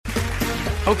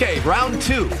Okay, round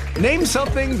two. Name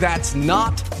something that's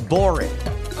not boring.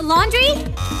 A laundry?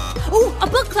 Ooh, a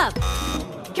book club.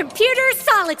 Computer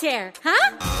solitaire,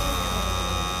 huh?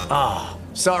 Ah,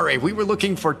 sorry, we were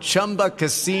looking for Chumba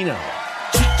Casino.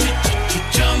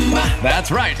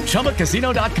 That's right,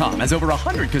 ChumbaCasino.com has over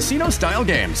 100 casino-style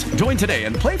games. Join today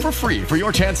and play for free for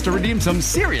your chance to redeem some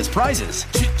serious prizes.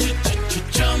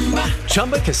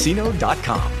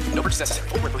 ChumbaCasino.com. No purchase necessary.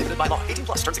 Void where prohibited by law. 18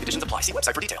 plus terms and conditions apply. See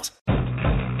website for details.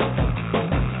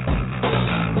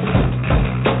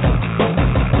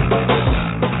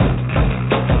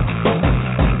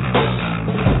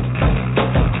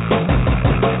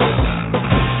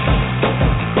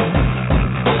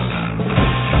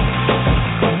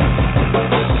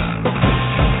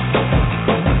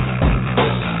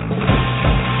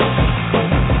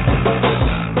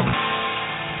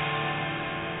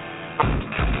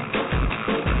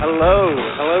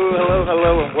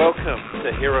 Hello, and welcome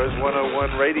to Heroes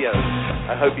 101 Radio.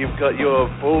 I hope you've got your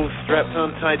balls strapped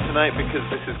on tight tonight because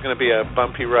this is going to be a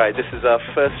bumpy ride. This is our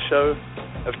first show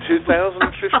of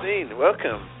 2015.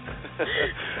 Welcome.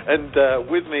 And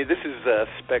with me, this is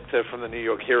Spectre from the New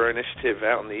York Hero Initiative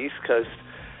out on the East Coast.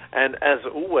 And as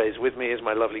always, with me is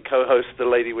my lovely co-host, the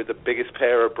lady with the biggest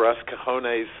pair of brass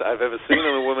cojones I've ever seen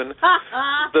on a woman,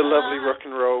 the lovely rock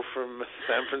and roll from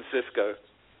San Francisco.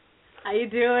 How you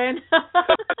doing?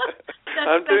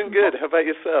 I'm doing good. How about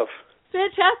yourself?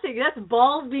 Fantastic. That's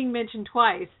balls being mentioned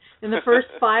twice in the first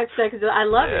 5 seconds. I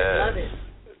love it. Love it.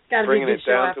 Gotta bringing be a good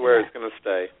it down to where that. it's going to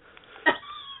stay.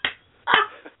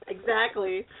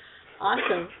 Exactly.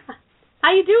 Awesome.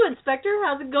 How you doing, Spectre?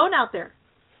 How's it going out there?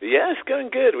 Yeah, it's going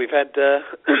good. We've had a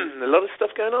lot of stuff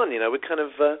going on. You know, we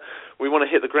we want to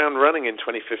hit the ground running in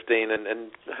 2015 and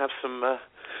have some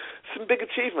big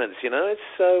achievements. You know,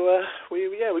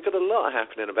 we've got a lot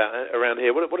happening around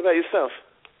here. What about yourself?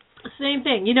 Same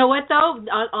thing. You know what though?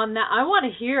 On that, I want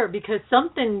to hear because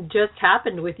something just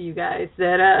happened with you guys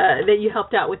that you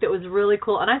helped out with. It was really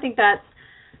cool, and I think that's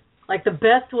like the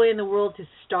best way in the world to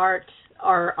start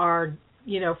our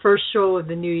first show of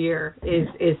the new year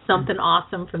is something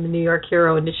awesome from the New York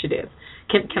Hero Initiative.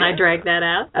 Can I drag that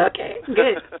out? Okay,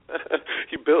 good.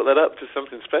 You built that up to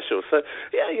something special. So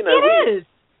yeah, it is.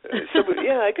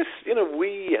 I guess,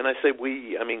 we, and I say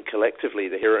we, I mean collectively,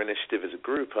 the Hero Initiative as a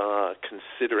group are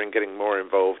considering getting more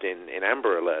involved in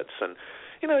Amber Alerts. And,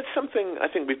 it's something I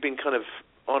think we've been kind of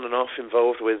on and off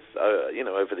involved with,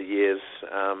 over the years.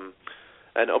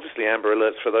 And obviously Amber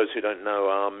Alerts, for those who don't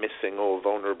know, are missing or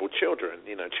vulnerable children,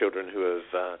 children who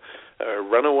have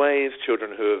runaways,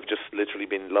 children who have just literally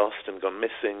been lost and gone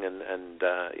missing. And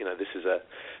this is a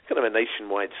kind of a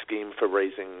nationwide scheme for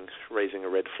raising a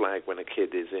red flag when a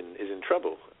kid is in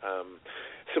trouble.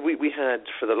 So we had,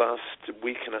 for the last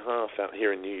week and a half out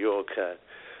here in New York, a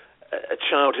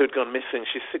child who had gone missing.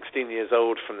 She's 16 years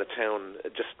old from the town,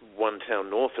 just one town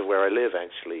north of where I live,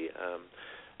 actually.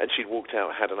 And she'd walked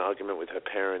out, had an argument with her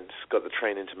parents, got the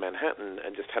train into Manhattan,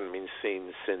 and just hadn't been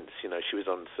seen since, she was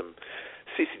on some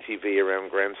CCTV around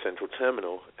Grand Central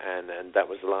Terminal, and that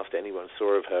was the last anyone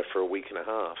saw of her for a week and a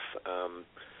half.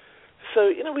 So,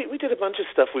 we did a bunch of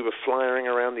stuff. We were flyering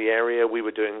around the area. We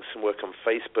were doing some work on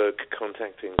Facebook,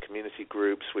 contacting community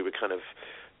groups. We were kind of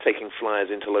taking flyers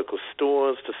into local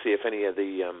stores to see if any of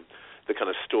the kind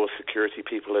of store security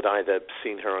people had either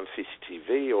seen her on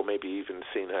CCTV or maybe even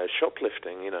seen her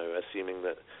shoplifting, assuming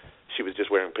that she was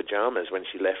just wearing pajamas when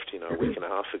she left, a week and a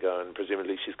half ago, and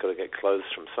presumably she's got to get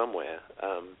clothes from somewhere.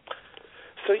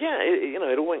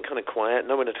 It all went kind of quiet.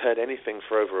 No one had heard anything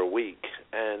for over a week,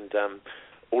 and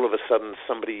all of a sudden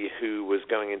somebody who was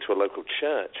going into a local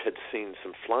church had seen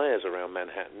some flyers around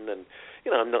Manhattan, and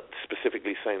I'm not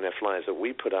specifically saying they're flyers that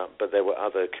we put up, but there were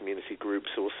other community groups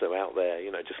also out there,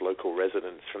 just local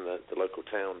residents from the local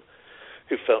town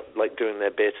who felt like doing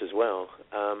their bit as well.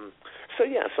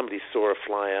 Somebody saw a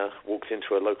flyer, walked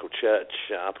into a local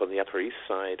church up on the Upper East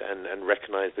Side and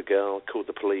recognized the girl, called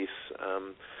the police,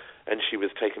 and she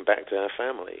was taken back to her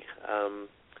family.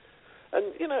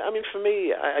 For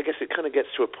me, I guess it kind of gets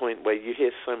to a point where you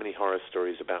hear so many horror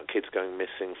stories about kids going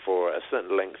missing for a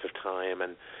certain length of time,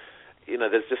 and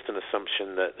there's just an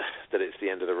assumption that it's the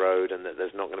end of the road and that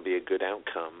there's not going to be a good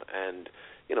outcome. And,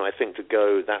 I think to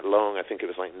go that long, I think it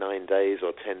was like 9 days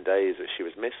or 10 days that she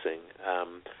was missing.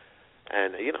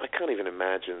 I can't even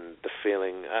imagine the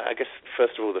feeling, I guess,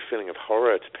 first of all, the feeling of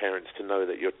horror to parents to know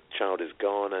that your child is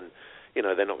gone and,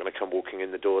 they're not going to come walking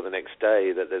in the door the next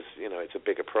day, that there's, it's a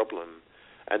bigger problem.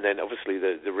 And then obviously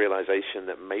the realization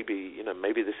that maybe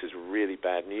this is really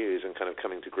bad news, and kind of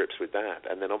coming to grips with that.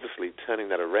 And then obviously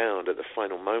turning that around at the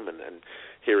final moment and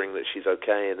hearing that she's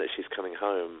okay and that she's coming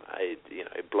home.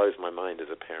 It blows my mind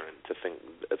as a parent to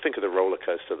think of the roller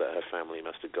coaster that her family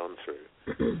must have gone through.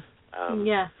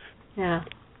 Yeah.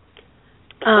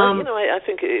 I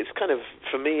think it's kind of,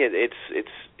 for me, it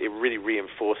really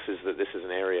reinforces that this is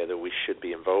an area that we should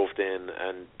be involved in.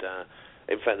 And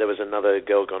in fact, there was another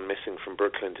girl gone missing from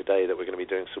Brooklyn today that we're going to be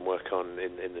doing some work on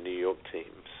in the New York team.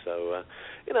 So,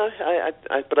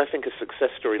 but I think a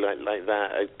success story like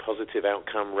that, a positive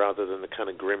outcome rather than the kind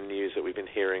of grim news that we've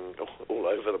been hearing all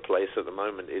over the place at the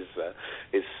moment, is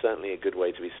certainly a good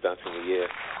way to be starting the year.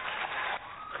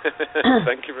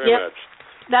 Thank you very much.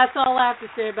 That's all I have to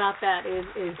say about that.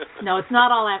 Is no, it's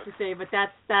not all I have to say, but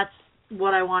that's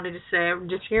what I wanted to say. I'm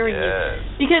just hearing you,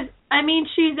 because I mean,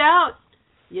 she's out.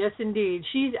 Yes, indeed,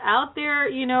 she's out there.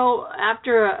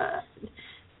 After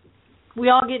we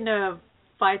all get into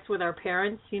fights with our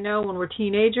parents, when we're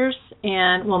teenagers,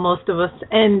 and most of us,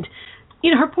 and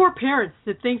her poor parents,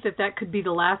 to think that could be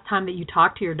the last time that you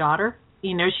talk to your daughter.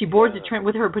 She boards the train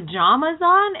with her pajamas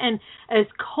on, and as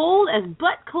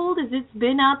butt cold as it's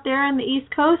been out there on the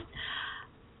East Coast,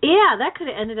 that could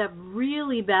have ended up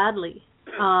really badly.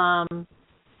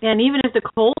 And even if the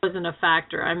cold isn't a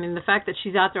factor, I mean, the fact that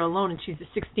she's out there alone and she's a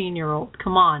 16-year-old,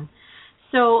 come on.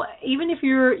 So even if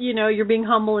you're being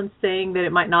humble and saying that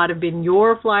it might not have been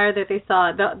your flyer that they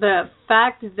saw, the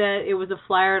fact that it was a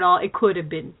flyer at all, it could have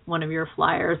been one of your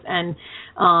flyers. And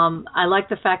I like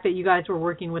the fact that you guys were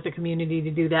working with the community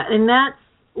to do that. And that's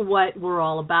what we're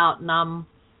all about. And I'm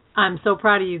so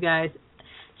proud of you guys.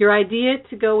 Your idea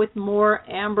to go with more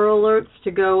Amber Alerts,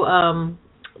 to go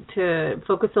to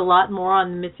focus a lot more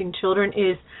on missing children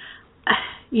is,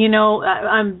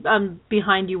 I'm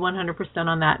behind you 100%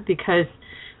 on that, because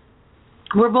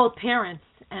we're both parents,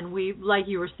 and we, like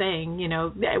you were saying,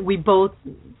 we both,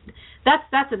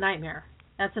 that's a nightmare.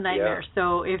 That's a nightmare. Yeah.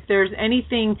 So if there's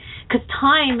anything, because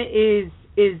time is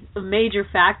a major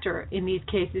factor in these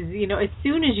cases. As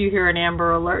soon as you hear an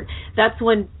Amber Alert, that's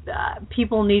when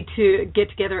people need to get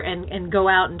together and go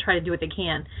out and try to do what they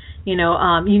can. You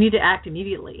need to act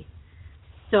immediately.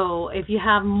 So if you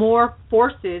have more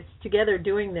forces together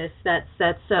doing this,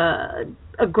 that's a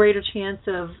greater chance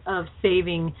of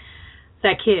saving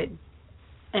that kid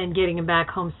and getting him back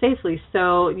home safely.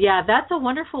 So that's a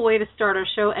wonderful way to start our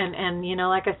show. And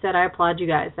like I said, I applaud you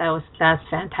guys. That's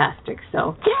fantastic.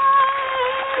 So yay!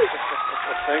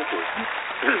 Thank you.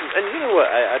 And you know what?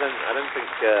 I don't think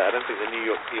the New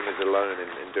York team is alone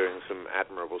in doing some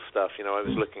admirable stuff. I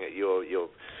was looking at your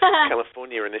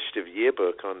California Initiative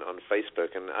yearbook on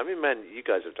Facebook, and I mean, man, you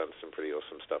guys have done some pretty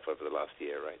awesome stuff over the last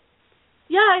year, right?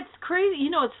 Yeah, it's crazy.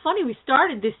 It's funny. We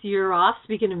started this year off,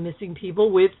 speaking of missing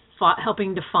people, with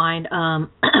helping to find.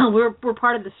 We're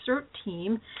part of the CERT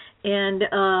team, and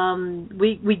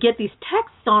we get these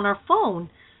texts on our phone.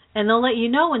 And they'll let you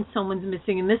know when someone's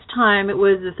missing. And this time it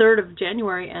was the 3rd of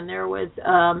January, and there was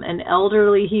an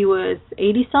elderly, he was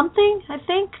 80-something, I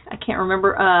think. I can't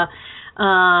remember.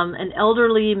 An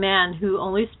elderly man who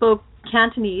only spoke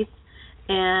Cantonese,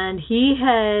 and he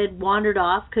had wandered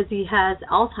off because he has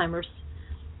Alzheimer's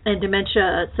and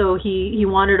dementia. So he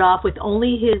wandered off with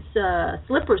only his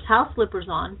house slippers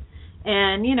on.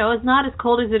 And, it's not as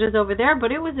cold as it is over there,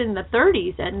 but it was in the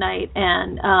 30s at night.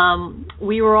 And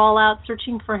we were all out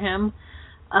searching for him.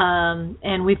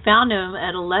 And we found him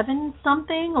at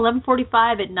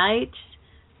 11:45 at night.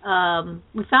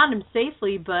 We found him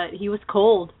safely, but he was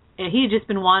cold. And he had just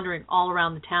been wandering all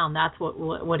around the town. That's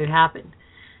what had happened.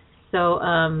 So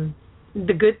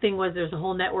the good thing was there's a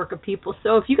whole network of people.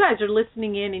 So if you guys are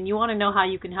listening in and you want to know how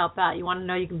you can help out, you want to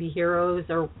know you can be heroes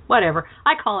or whatever.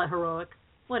 I call it heroic.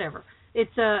 Whatever.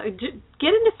 It's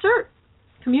get into CERT,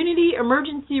 Community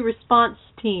Emergency Response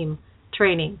Team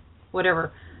training,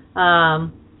 whatever.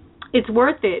 It's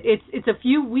worth it. It's a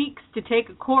few weeks to take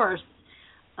a course,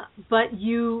 but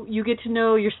you get to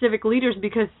know your civic leaders,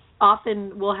 because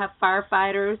often we'll have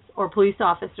firefighters or police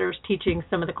officers teaching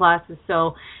some of the classes.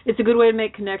 So it's a good way to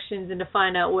make connections and to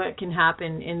find out what can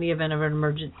happen in the event of an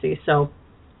emergency. So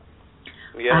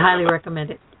I highly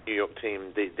recommend it. New York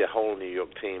team, the whole New York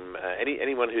team,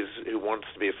 anyone who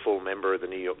wants to be a full member of the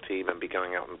New York team and be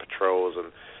going out on patrols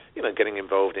and getting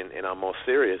involved in our more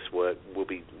serious work will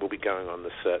be going on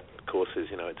the CERT courses.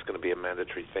 It's going to be a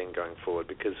mandatory thing going forward,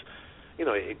 because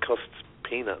it costs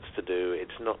peanuts to do.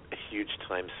 It's not a huge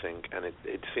time sink, and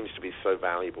it seems to be so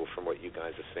valuable from what you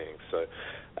guys are seeing. So,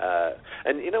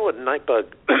 and you know what,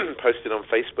 Nightbug posted on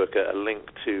Facebook a link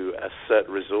to a CERT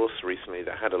resource recently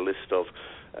that had a list of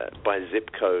by zip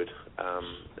code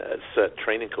cert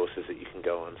training courses that you can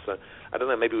go on. So I don't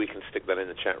know, maybe we can stick that in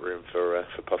the chat room for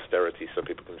posterity so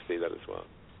people can see that as well.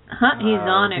 He's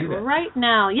on it right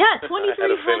now. Yeah,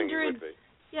 2,300.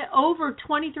 Yeah, over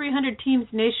 2,300 teams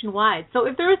nationwide. So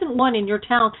if there isn't one in your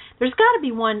town, there's got to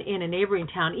be one in a neighboring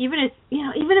town. Even if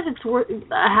it's worth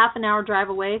a half an hour drive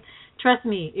away, trust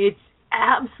me, it's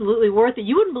absolutely worth it.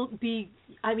 You would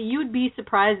be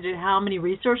surprised at how many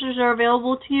resources are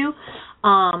available to you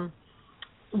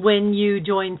when you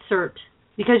join CERT,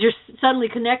 because you're suddenly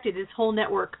connected to this whole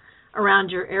network around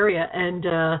your area. And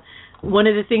one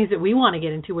of the things that we want to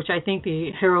get into, which I think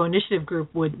the Hero Initiative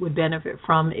group would benefit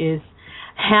from, is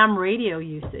ham radio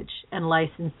usage and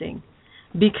licensing,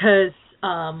 because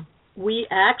we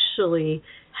actually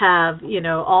have,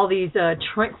 all these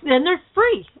and they're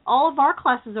free. All of our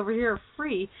classes over here are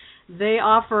free. They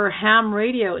offer ham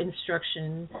radio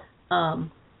instruction.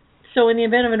 So in the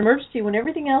event of an emergency, when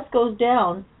everything else goes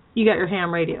down, you got your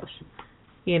ham radios,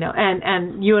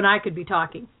 and you and I could be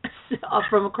talking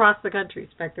from across the country,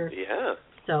 Spectre. Yeah.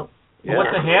 So. Yeah. What's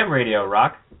a ham radio,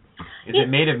 Rock? Is it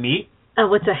made of meat?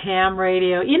 What's a ham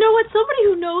radio? You know what? Somebody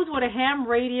who knows what a ham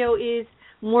radio is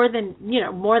more than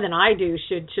I do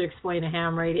should explain a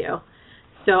ham radio.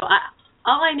 So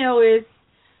all I know is,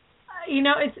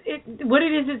 what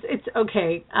it is. It's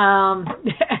okay.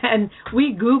 And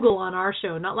we Google on our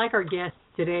show, not like our guests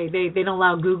today. They don't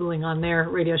allow Googling on their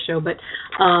radio show, but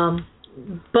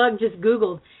Bug just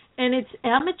Googled, and it's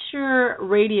amateur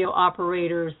radio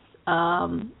operators.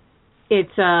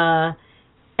 It's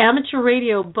amateur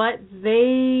radio, but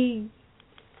they,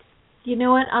 you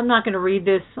know what? I'm not going to read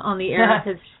this on the air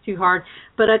because it's too hard.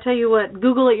 But I tell you what,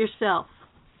 Google it yourself.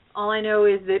 All I know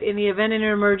is that in the event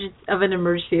of an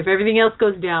emergency, if everything else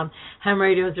goes down, ham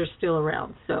radios are still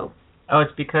around. So. Oh,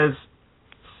 it's because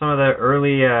some of the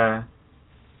early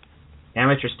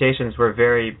amateur stations were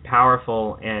very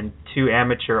powerful, and two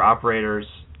amateur operators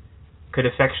could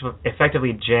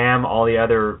effectively jam all the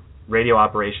other radio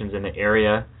operations in the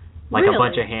area, like a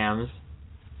bunch of hams.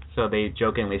 So they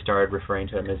jokingly started referring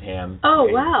to them as ham. Oh,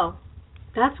 radio. Wow.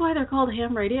 That's why they're called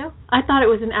ham radio? I thought it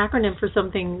was an acronym for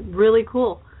something really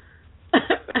cool.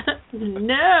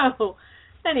 No.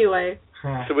 Anyway.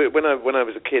 So when I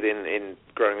was a kid in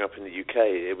growing up in the UK,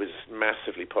 it was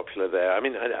massively popular there. I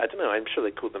mean, I don't know. I'm sure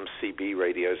they called them CB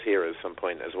radios here at some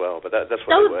point as well, but that's what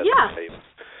they were. Yeah.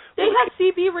 They have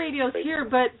CB radios here,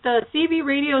 but the CB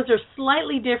radios are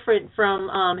slightly different from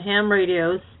ham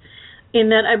radios, in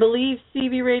that I believe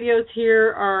CB radios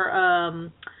here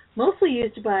are mostly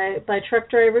used by truck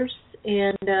drivers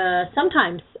and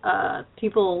sometimes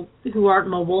people who aren't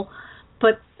mobile,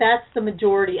 but that's the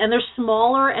majority. And they're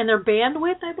smaller, and their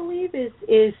bandwidth, I believe,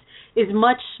 is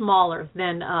much smaller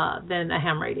than a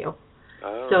ham radio.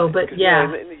 Oh, so, but yeah.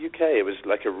 In the UK, it was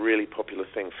like a really popular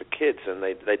thing for kids, and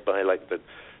they'd buy like the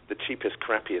cheapest,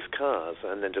 crappiest cars,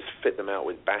 and then just fit them out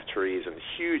with batteries and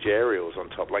huge aerials on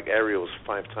top, like aerials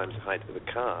 5 times the height of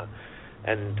the car.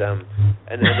 And there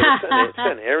were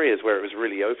certain areas where it was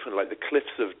really open, like the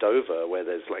cliffs of Dover, where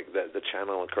there's like the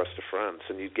channel across to France,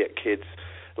 and you'd get kids,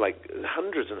 like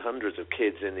hundreds and hundreds of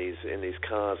kids in these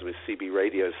cars with CB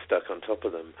radios stuck on top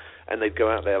of them, and they'd go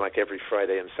out there like every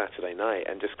Friday and Saturday night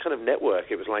and just kind of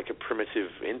network. It was like a primitive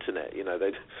internet, they'd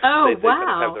kind of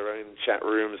have their own chat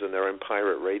rooms and their own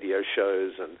pirate radio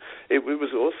shows, and it was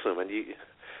awesome. And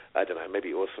I don't know,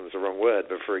 maybe awesome is the wrong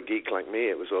word, but for a geek like me,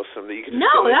 it was awesome that you could just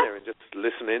go in there and just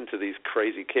listen in to these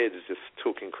crazy kids just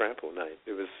talking crap all night.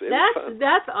 It was fun.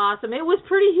 That's awesome. It was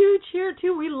pretty huge here,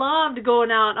 too. We loved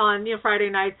going out on Friday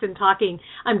nights and talking.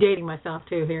 I'm dating myself,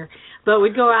 too, here. But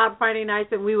we'd go out Friday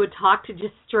nights and we would talk to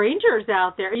just strangers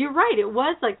out there. You're right. It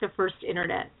was like the first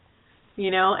internet,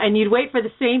 and you'd wait for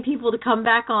the same people to come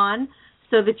back on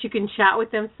so that you can chat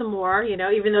with them some more,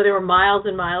 even though they were miles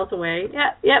and miles away.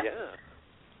 Yep. Yeah.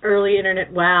 Early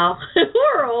internet, wow.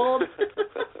 We're old.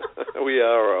 We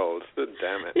are old,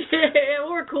 damn it. Yeah,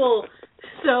 we're cool.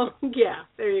 So, yeah,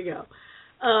 there you go.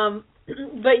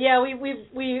 But, yeah, we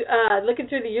looking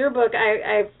through the yearbook,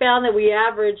 I found that we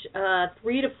average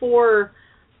 3 to 4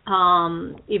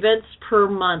 events per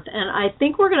month. And I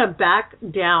think we're going to back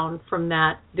down from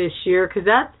that this year, because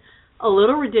that's a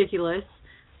little ridiculous.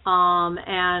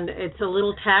 And it's a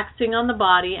little taxing on the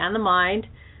body and the mind.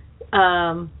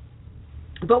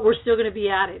 But we're still going to be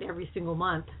at it every single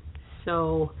month.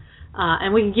 So,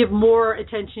 and we can give more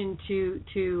attention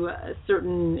to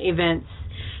certain events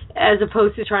as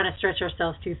opposed to trying to stretch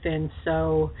ourselves too thin.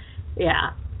 So,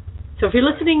 yeah. So if you're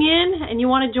listening in and you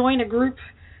want to join a group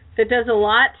that does a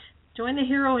lot, join the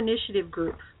Hero Initiative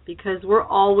group, because we're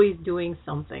always doing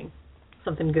something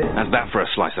good. How's that for a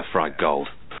slice of fried gold?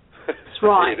 That's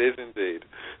right. It is indeed.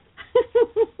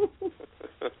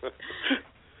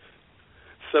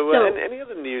 So, any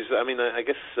other news? I mean, I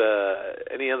guess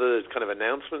any other kind of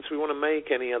announcements we want to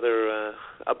make? Any other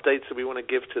updates that we want to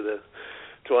give to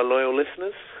our loyal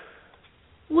listeners?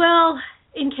 Well,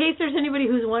 in case there's anybody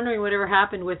who's wondering whatever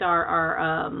happened with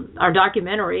our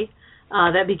documentary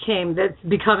that's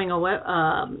becoming a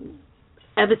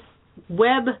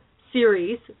web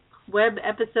series, web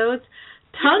episodes.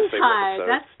 Tongue-tied.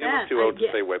 That's that. You're too old to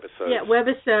say webisode. Yeah,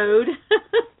 webisode.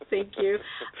 Thank you.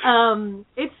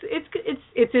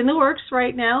 It's in the works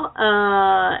right now,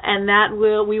 and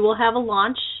we will have a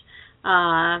launch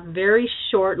very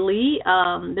shortly.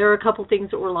 There are a couple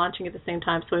things that we're launching at the same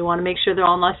time, so we want to make sure they're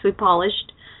all nicely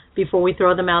polished before we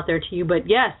throw them out there to you. But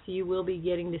yes, you will be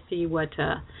getting to see what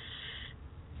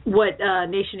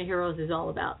Nation of Heroes is all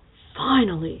about.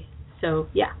 Finally. So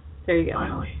yeah, there you go.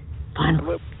 Finally. And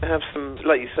we're going to have some,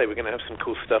 like you say, we're going to have some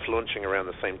cool stuff launching around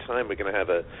the same time. We're going to have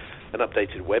an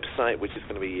updated website, which is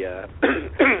going to be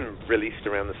released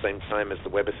around the same time as the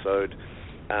webisode.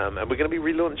 And we're going to be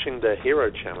relaunching the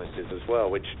Hero Challenges as well,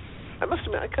 which I must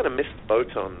admit I kind of missed the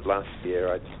boat on last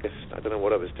year. I don't know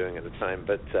what I was doing at the time,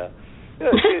 but it's a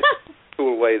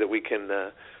cool way that we can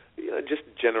just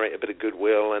generate a bit of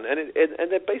goodwill. And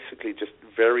they're basically just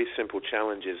very simple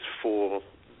challenges for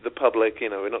the public.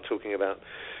 We're not talking about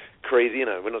crazy,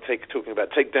 we're not talking about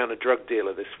take down a drug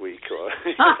dealer this week or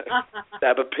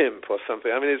stab a pimp or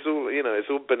something. I mean, it's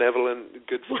all benevolent,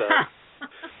 good stuff.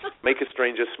 Make a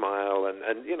stranger smile, and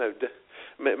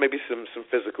maybe some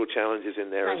physical challenges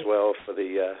in there as well for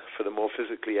the more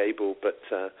physically able. But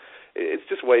it's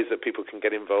just ways that people can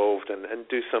get involved and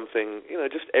do something,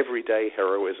 just everyday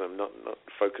heroism, not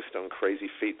focused on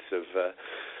crazy feats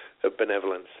of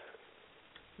benevolence.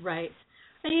 Right.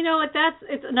 And you know what?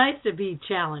 It's nice to be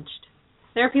challenged.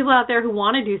 There are people out there who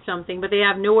want to do something, but they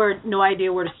have no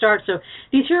idea where to start. So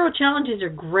these hero challenges are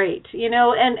great,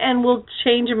 and we'll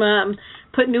change them up,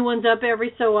 put new ones up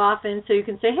every so often, so you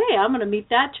can say, hey, I'm going to meet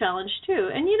that challenge too.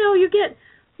 And you get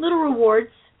little rewards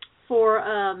for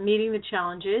meeting the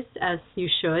challenges, as you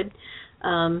should.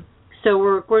 So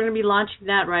we're going to be launching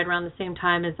that right around the same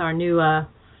time as our new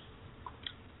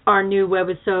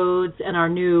webisodes and our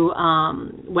new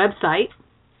website.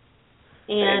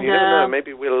 And you never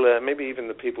know, maybe even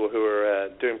the people who are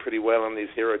doing pretty well on these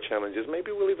hero challenges,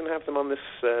 maybe we'll even have them on this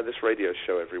radio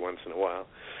show every once in a while.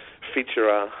 Feature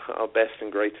our best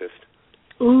and greatest.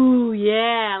 Ooh,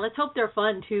 yeah. Let's hope they're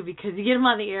fun, too, because you get them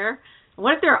on the air.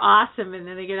 What if they're awesome and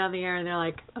then they get on the air and they're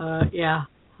like, yeah,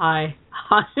 hi.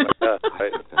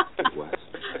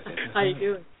 How you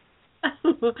doing?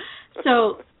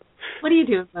 So, what are you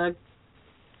doing, Bug?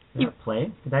 Did that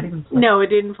play? Did that even play? No, it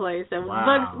didn't play. So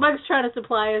wow. Bug's trying to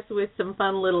supply us with some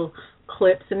fun little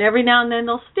clips, and every now and then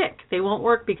they'll stick. They won't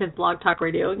work because Blog Talk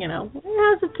Radio, it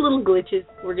has its little glitches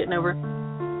we're getting over.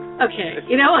 Okay,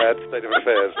 you know what? Bad state of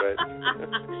affairs, right?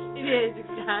 It is,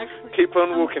 exactly. Keep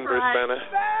on walking, Bruce Banner.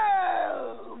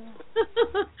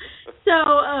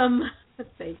 So,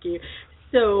 thank you.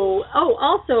 So,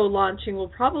 also launching will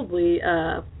probably,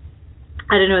 I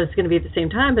don't know if it's going to be at the same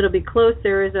time, but it'll be close.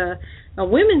 There is a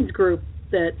women's group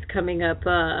that's coming up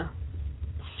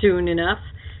soon enough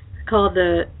called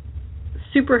the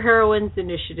Superheroines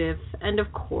Initiative. And,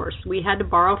 of course, we had to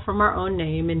borrow from our own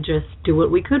name and just do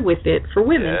what we could with it for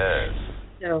women. Yes.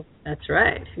 So, that's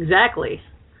right. Exactly.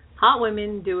 Hot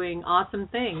women doing awesome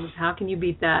things. How can you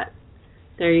beat that?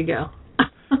 There you go.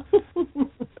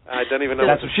 I don't even know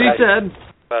That's what she said.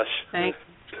 Gosh.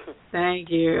 Thank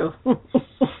you.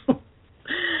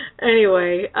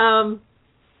 Anyway,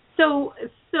 so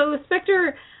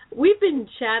Spectre, we've been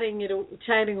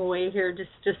chatting away here,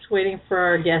 just waiting for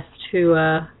our guests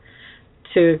to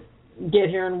get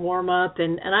here and warm up,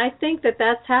 and I think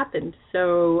that's happened.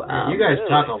 So you guys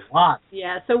talk a lot.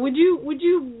 Yeah. So would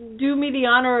you do me the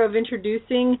honor of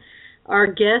introducing our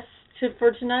guests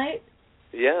for tonight?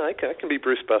 Yeah, I can be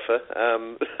Bruce Buffer,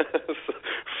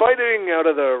 fighting out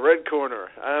of the red corner.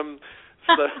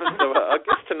 So I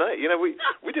guess tonight,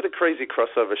 we did a crazy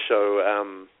crossover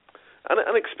show.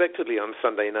 Unexpectedly on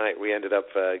Sunday night, we ended up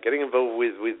getting involved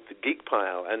with GEEK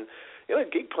PILE, and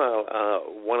GEEK PILE are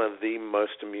one of the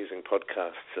most amusing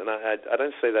podcasts, and I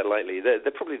don't say that lightly. They're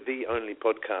probably the only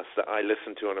podcast that I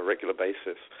listen to on a regular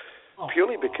basis,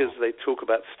 purely because they talk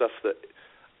about stuff that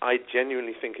I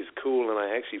genuinely think is cool and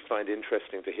I actually find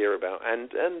interesting to hear about, and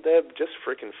they're just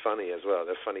freaking funny as well.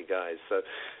 They're funny guys. So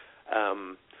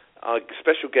our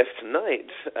special guest tonight,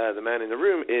 the man in the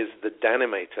room, is the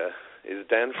Danimator. Is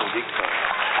Dan from GEEK PILE.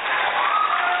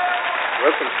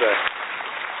 Welcome, sir.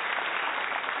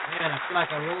 Man, I feel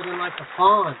like I rolled in like a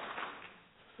pond.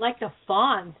 Like the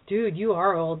Fonz. Dude, you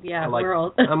are old. Yeah, we're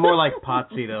old. I'm more like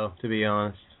Potsy, though, to be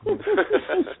honest.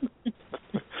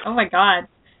 Oh, my God.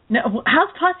 No, how's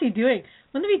Potsy doing?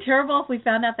 Wouldn't it be terrible if we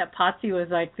found out that Potsy was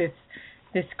like this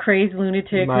crazed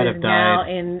lunatic who's now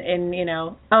in you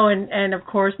know... Oh, and of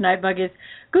course, Nightbug is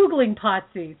Googling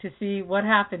Potsy to see what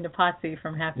happened to Potsy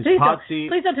from happening. Please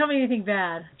don't tell me anything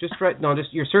bad. Just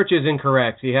your search is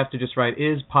incorrect. You have to just write,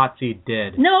 is Potsy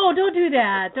dead? No, don't do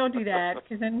that. Don't do that,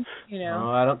 because then, you know...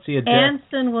 Oh, I don't see a death.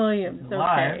 Anson Williams. He's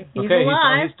alive. He's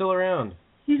alive. He's still around.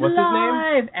 What's his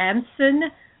name? Anson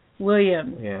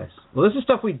Williams. Yes. Well, this is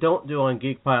stuff we don't do on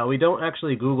Geek Pile. We don't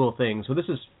actually Google things. So this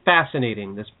is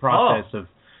fascinating, this process of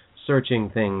searching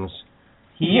things.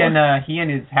 He and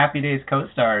his Happy Days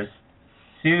co-stars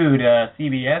sued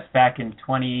CBS back in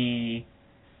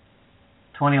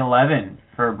 2011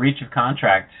 for a breach of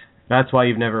contract. That's why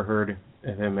you've never heard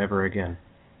of him ever again.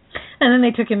 And then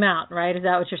they took him out, right? Is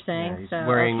that what you're saying? Yeah, he's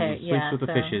wearing sleeps with the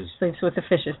fishes. Sleeps with the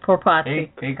fishes. Poor Potsy.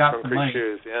 They got some money.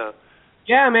 Shoes, yeah.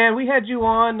 Yeah, man, we had you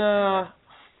on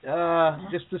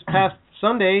just this past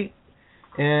Sunday,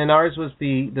 and ours was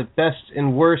the best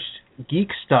and worst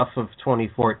geek stuff of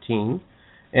 2014.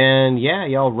 And yeah,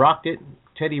 y'all rocked it.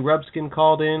 Teddy Rubskin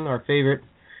called in, our favorite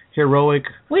heroic,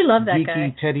 we love that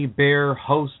geeky guy. teddy bear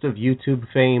host of YouTube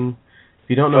fame. If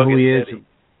you don't know who he is,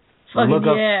 look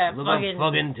up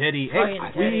Fuggin' Teddy. Hey,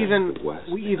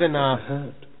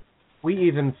 we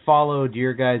even followed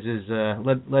your guys'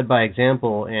 led by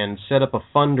example and set up a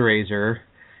fundraiser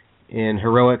in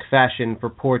heroic fashion for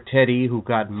poor Teddy, who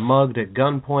got mugged at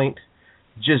gunpoint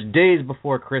just days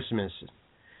before Christmas.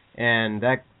 And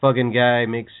that fucking guy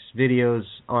makes videos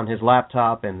on his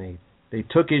laptop, and they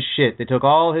took his shit. They took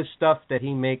all his stuff that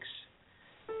he makes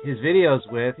his videos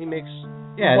with. He makes,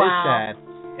 it is sad.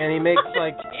 And he makes,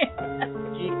 like,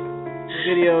 geek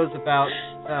videos about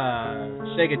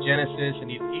Sega Genesis, and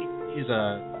he's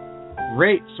a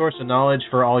great source of knowledge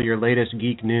for all your latest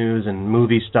geek news and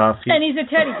movie stuff. And he's a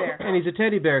teddy bear. And he's a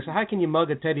teddy bear. So how can you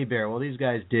mug a teddy bear? Well, these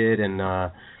guys did, and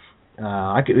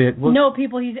no,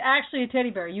 people, he's actually a teddy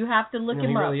bear. You have to look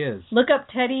him up. He really is. Look up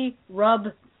Teddy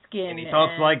Rubskin. And he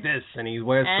talks like this, and he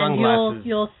wears sunglasses.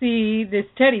 You'll see this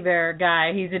teddy bear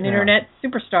guy. He's an internet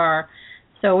superstar.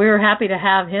 So we were happy to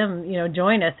have him,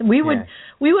 join us. We would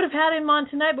have had him on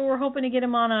tonight, but we're hoping to get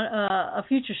him on a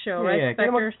future show, right,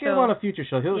 Spectre? Get him on a future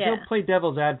show. He'll play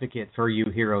devil's advocate for you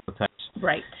hero types.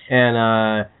 Right.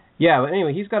 And but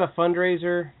anyway, he's got a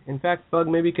fundraiser. In fact, Bug,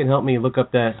 maybe you can help me look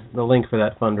up the link for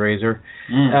that fundraiser.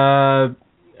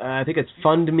 I think it's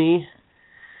FundMe,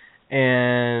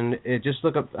 and just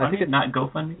look up. I think it's not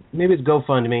GoFundMe. Maybe it's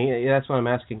GoFundMe. Yeah, that's what I'm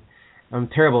asking. I'm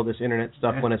terrible at this internet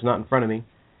stuff when it's not in front of me.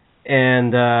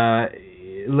 And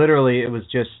literally, it was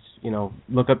just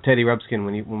look up Teddy Rubskin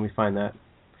when we find that.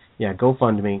 Yeah,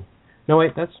 GoFundMe. No,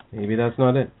 wait, that's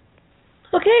not it.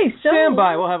 Okay, so stand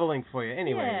by. We'll have a link for you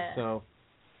anyway. So.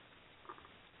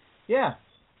 Yeah,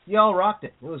 y'all rocked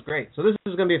it. It was great. So this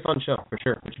is going to be a fun show for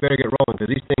sure. But you better get rolling because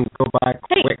these things go by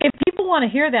quick. Hey, if people want to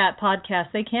hear that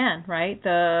podcast, they can, right?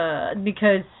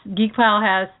 Because Geek Pile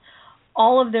has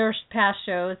all of their past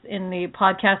shows in the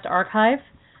podcast archive.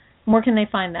 Where can they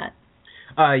find that?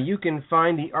 You can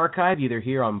find the archive either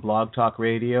here on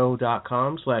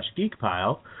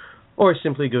blogtalkradio.com/geekpile or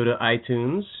simply go to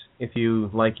iTunes if you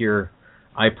like your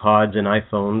iPods and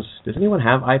iPhones. Does anyone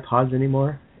have iPods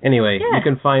anymore? Anyway, you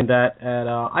can find that at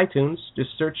iTunes.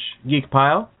 Just search Geek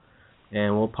Pile,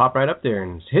 and we'll pop right up there.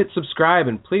 And hit subscribe,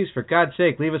 and please, for God's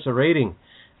sake, leave us a rating.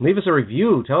 Leave us a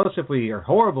review. Tell us if we are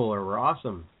horrible or we're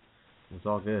awesome. It's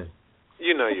all good.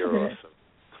 You're awesome.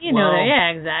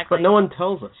 Exactly. But no one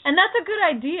tells us. And that's a good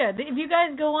idea. If you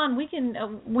guys go on,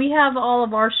 we have all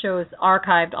of our shows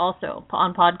archived also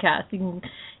on podcast. You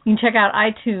can check out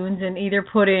iTunes and either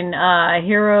put in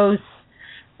Heroes.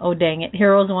 Oh, dang it.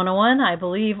 Heroes 101, I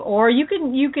believe. Or you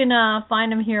can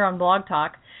find them here on Blog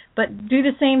Talk. But do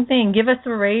the same thing. Give us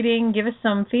a rating. Give us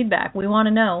some feedback. We want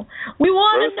to know. We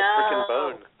want to know. Freaking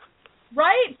bone.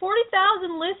 Right?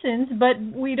 40,000 listens, but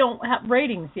we don't have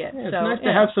ratings yet. Yeah, it's nice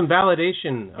to have some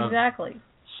validation of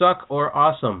suck or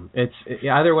awesome. It's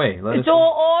either way. It's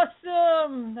all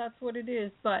awesome. That's what it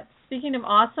is. But speaking of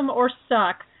awesome or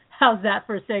suck, how's that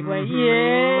for a segue? Mm-hmm.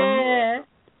 Yeah.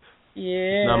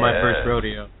 Yeah. Not my first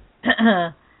rodeo.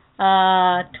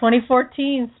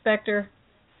 2014, Spectre.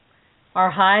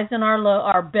 Our highs and our low,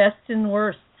 our best and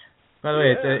worst. By the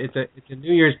way, it's a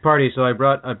New Year's party, so I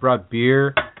brought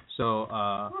beer. So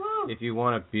if you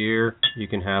want a beer, you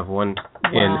can have one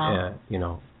in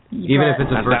even if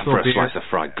it's a virtual beer. Slice of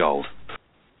fried gold.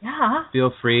 Yeah.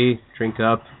 Feel free, drink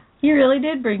up. You really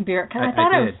did bring beer. I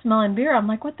thought I was did. smelling beer. I'm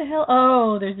like, what the hell?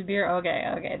 Oh, there's a beer.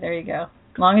 Okay, there you go.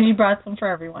 As long as you brought some for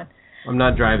everyone. I'm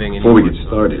not driving anymore. Before we get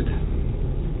started,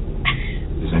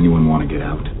 does anyone want to get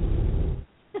out?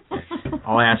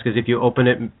 All I ask is if you open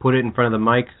it and put it in front of the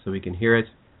mic so we can hear it.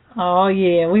 Oh,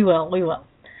 yeah, we will.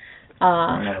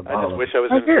 I just wish I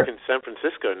was in San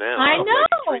Francisco now. I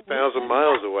know. Like 3,000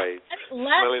 miles away.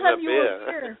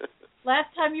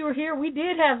 Last time you were here, we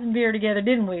did have some beer together,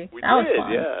 didn't we? We that did, was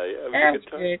fun. yeah. It was a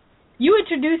good time. Good. You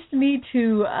introduced me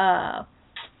to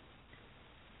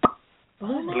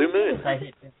Blue Moon.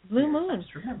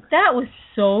 That was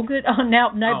so good. Oh, now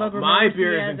Nightbug my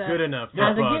beer isn't good enough.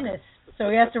 Has a Guinness, so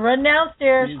he has to run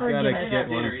downstairs for a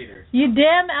Guinness. You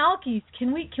damn alkies!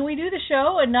 Can we do the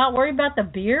show and not worry about the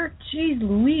beer? Jeez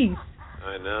Louise.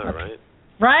 I know, right?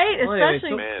 Right, well,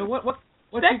 especially. Anyway, so what? What's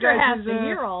Spectre your guys' has to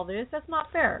hear all this. That's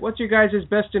not fair. What's your guys'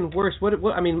 best and worst? What?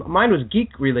 I mean, mine was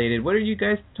geek related. What are you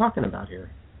guys talking about here?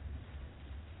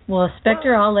 Well,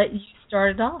 Spectre, I'll let you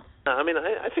start it off. I mean,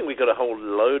 I think we got a whole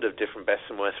load of different best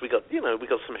and worst. We got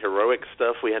some heroic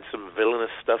stuff. We had some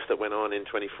villainous stuff that went on in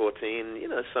 2014.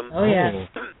 Some. Oh yeah.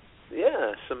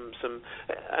 Yeah, some.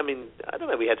 I mean, I don't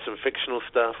know. We had some fictional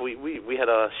stuff. We had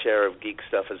our share of geek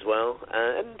stuff as well,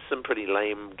 and some pretty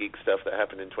lame geek stuff that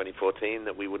happened in 2014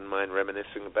 that we wouldn't mind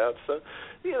reminiscing about. So,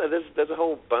 there's a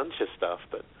whole bunch of stuff.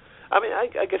 But I mean,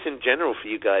 I guess in general for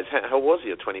you guys, how was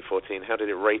your 2014? How did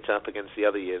it rate up against the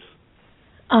other years?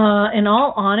 In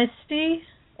all honesty,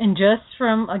 and just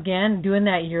from again doing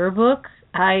that yearbook,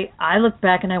 I look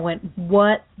back and I went,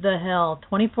 what the hell?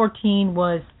 2014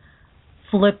 was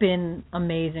flippin'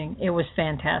 amazing. It was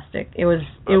fantastic. It was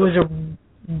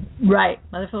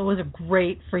a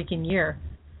great freaking year.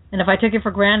 And if I took it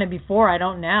for granted before, I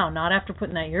don't now. Not after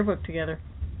putting that yearbook together.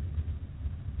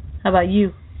 How about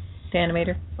you,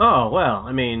 Danimator? Oh well,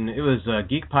 I mean, it was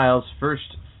Geek Pile's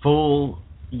first full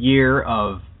year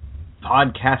of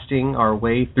podcasting our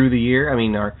way through the year. I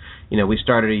mean, we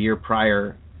started a year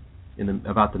prior,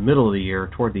 about the middle of the year,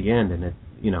 toward the end, and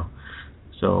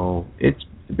so it's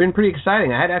been pretty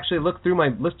exciting. I had to actually look through my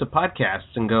list of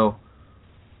podcasts and go,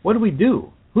 what do we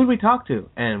do? Who do we talk to?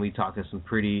 And we talked to some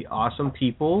pretty awesome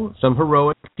people, some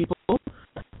heroic people,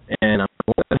 and I'm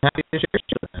more than happy to share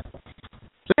that.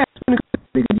 So yeah, it's been a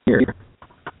pretty good year.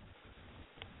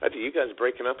 You guys are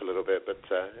breaking up a little bit, but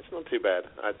it's not too bad.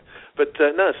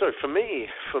 For me,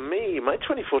 my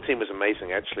 2014 was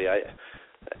amazing. Actually,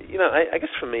 I guess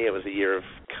for me it was a year of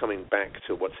coming back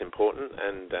to what's important,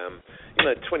 and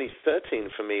 2013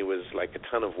 for me was like a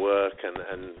ton of work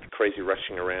and crazy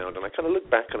rushing around, and I kind of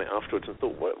looked back on it afterwards and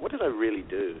thought, what did I really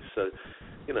do? So,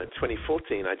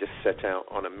 2014 I just set out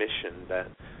on a mission that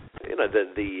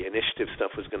the initiative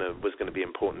stuff was gonna be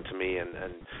important to me, and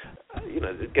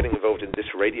getting involved in this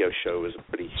radio show was a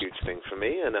pretty huge thing for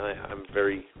me, and I'm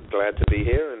very glad to be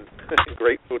here and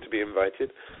grateful to be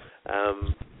invited.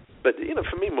 But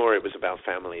for me, more it was about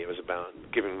family. It was about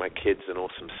giving my kids an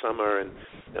awesome summer, and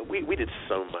we did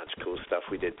so much cool stuff.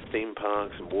 We did theme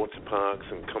parks and water parks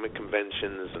and comic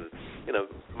conventions, and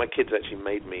my kids actually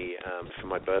made me for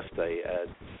my birthday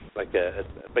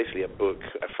basically a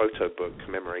photo book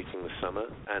commemorating the summer,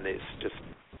 and it's just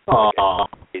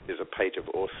it is a page of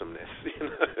awesomeness.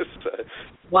 So,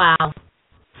 wow.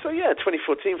 So yeah,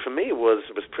 2014 for me was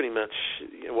pretty much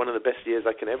one of the best years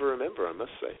I can ever remember, I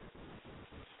must say.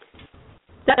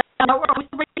 Are we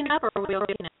still breaking up, or are we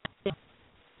breaking up?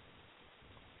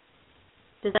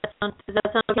 Does that sound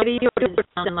okay to you, or does it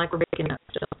sound like we're breaking up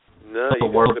still? No, you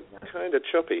guys are kind of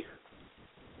choppy.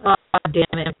 Oh,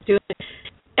 damn it. I'm doing it.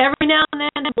 Every now and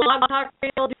then, Blog Talk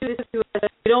Radio will do this to us.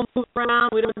 We don't move around.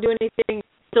 We don't do anything.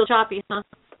 It's still choppy, huh?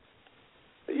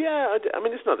 Yeah, I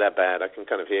mean, it's not that bad. I can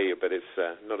kind of hear you, but it's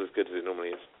not as good as it normally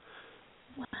is.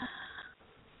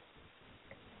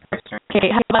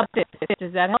 Okay, how about this?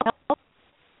 Does that help?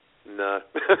 No,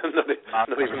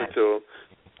 not even at all.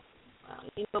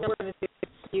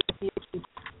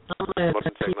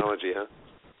 Modern technology, huh?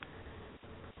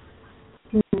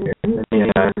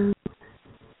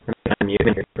 I'm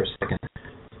muting here for a second.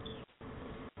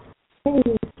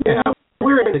 Yeah,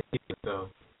 we're in the queue, so.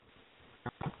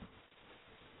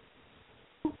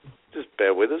 Just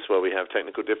bear with us while we have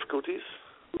technical difficulties.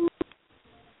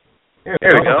 There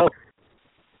we go.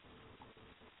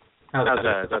 How's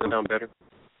that? Does that sound better?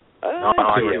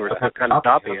 You were kind of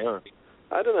choppy, huh?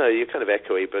 I don't know. You're kind of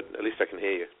echoey, but at least I can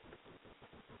hear you.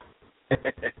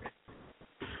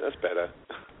 That's better.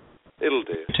 It'll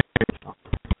do.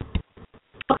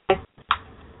 Okay.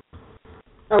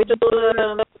 Are we still,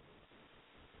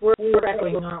 we're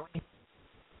echoing, aren't we?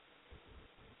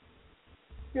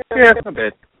 Yeah, a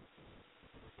bit.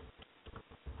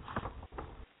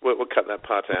 We'll cut that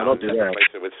part out I'll do and that.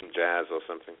 replace it with some jazz or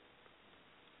something.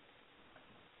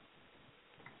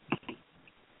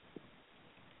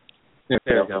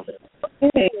 There we go.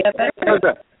 Hey, How's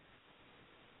that?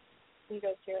 Can you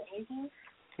guys hear anything?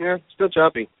 Yeah, still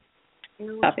choppy.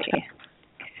 Copy.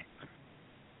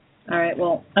 All right,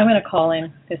 well, I'm going to call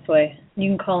in this way.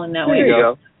 You can call in that way. There you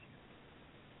go.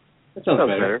 That sounds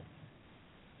better.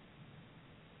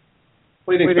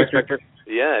 What do you think, Spectre?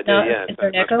 Yeah, No, yeah. is there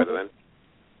an Much echo? better then.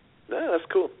 No, that's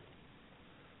cool.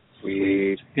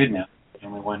 Sweet. Good now. There's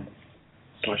only one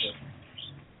source.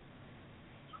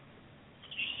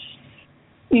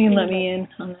 You can let me in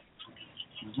on that.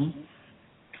 Mm-hmm.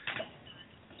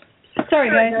 Sorry,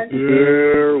 guys.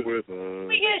 Bear with us.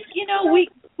 We get,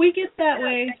 we get that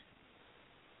way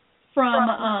from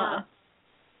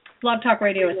Blog Talk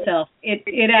Radio itself.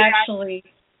 It actually.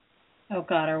 Oh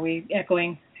God, are we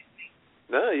echoing?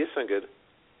 No, you sound good.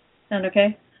 Sound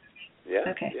okay?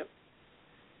 Yeah. Okay. Yep.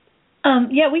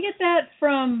 Yeah, we get that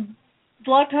from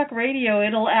Blog Talk Radio.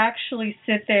 It'll actually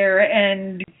sit there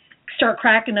and start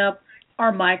cracking up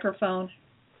our microphone.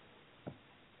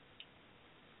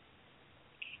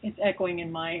 It's echoing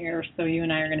in my ear, so you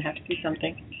and I are going to have to do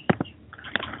something.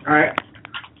 All right.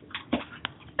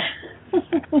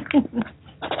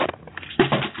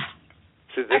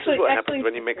 So this is what happens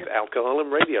when you mix alcohol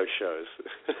and radio shows.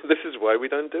 This is why we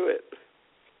don't do it.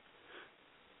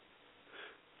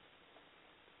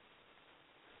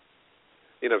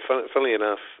 You know, funnily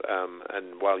enough,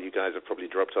 and while you guys have probably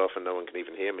dropped off and no one can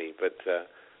even hear me, but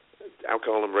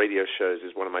alcohol and radio shows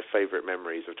is one of my favorite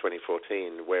memories of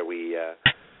 2014, where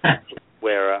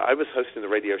I was hosting the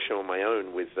radio show on my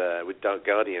own with Dark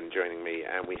Guardian joining me,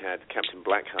 and we had Captain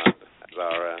Blackheart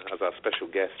as our special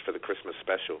guest for the Christmas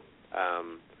special.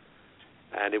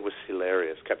 And it was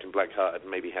hilarious. Captain Blackheart had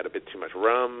maybe had a bit too much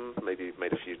rum, maybe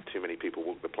made a few too many people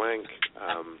walk the plank.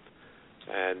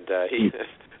 And he,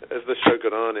 as the show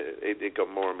got on, it got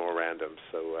more and more random.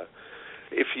 So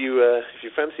if you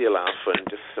fancy a laugh and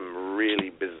just some really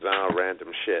bizarre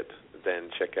random shit, then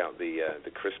check out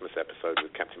the Christmas episode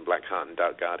with Captain Blackheart and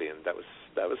Dark Guardian. That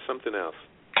was something else.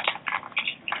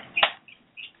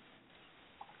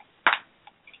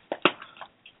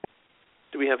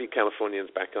 Do we have you Californians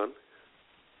back on?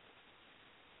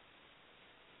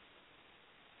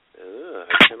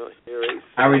 I cannot hear it.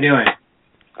 How are we doing?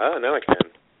 Oh, now I can.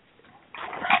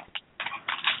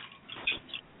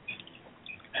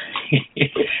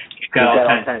 You've got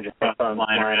all kinds of stuff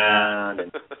flying around.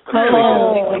 That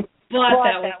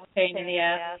was a pain in the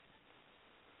ass.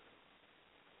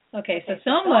 Okay, so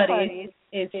somebody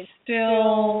is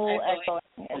still echoing.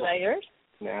 Is that yours?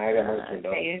 Nah, I got hers turned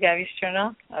off. Okay, you got yours turned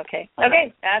off? Okay.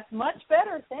 Okay, that's much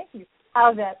better. Thank you.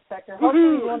 How's that, Spectre?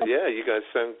 Yeah, you guys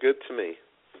sound good to me.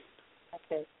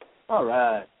 Okay. All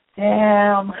right.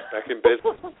 Damn. Back in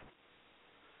business.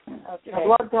 Okay.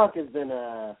 Blog Talk has been,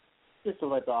 just to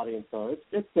let the audience know,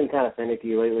 it's been kind of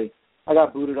finicky lately. I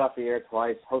got booted off the air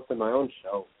twice, hosting my own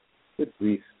show. Good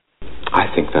grief. I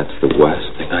think that's the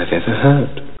worst thing I've ever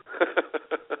heard.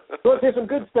 So let's hear some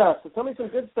good stuff. So tell me some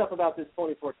good stuff about this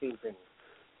 2014 thing.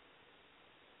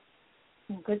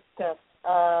 Good stuff.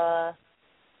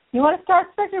 You want to start,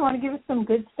 Spectre? You want to give us some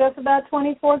good stuff about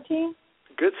 2014?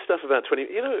 Good stuff about 20.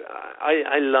 You know,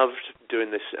 I loved doing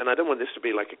this, and I don't want this to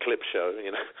be like a clip show.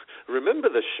 You know, remember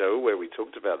the show where we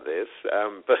talked about this?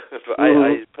 But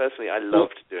I personally, I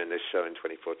loved doing this show in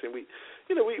 2014. We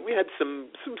had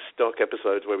some stock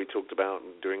episodes where we talked about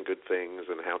doing good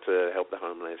things and how to help the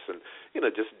homeless, and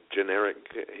just generic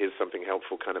here's something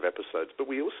helpful kind of episodes. But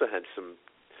we also had some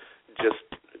just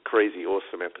crazy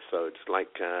awesome episodes,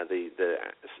 like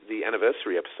the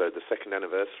anniversary episode, the second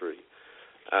anniversary.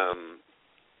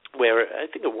 Where I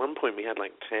think at one point we had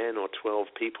like 10 or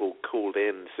 12 people called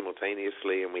in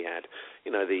simultaneously, and we had,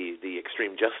 the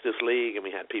Extreme Justice League, and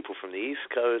we had people from the East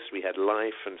Coast, we had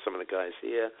Life and some of the guys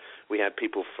here, we had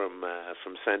people from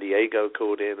San Diego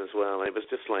called in as well. It was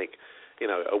just like,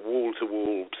 a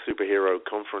wall-to-wall superhero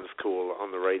conference call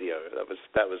on the radio. That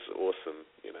was awesome,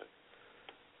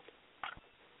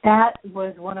 That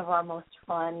was one of our most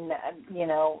fun,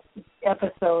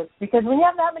 episodes, because when you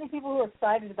have that many people who are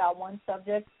excited about one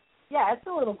subject, yeah, it's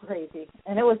a little crazy,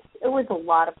 and it was a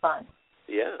lot of fun.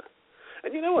 Yeah,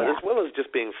 and you know what? Yeah. As well as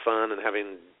just being fun and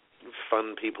having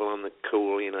fun people on the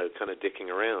call, kind of dicking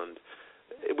around,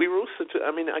 we were also.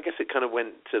 I guess it kind of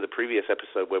went to the previous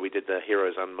episode where we did the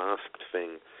Heroes Unmasked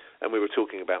thing, and we were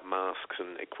talking about masks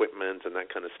and equipment and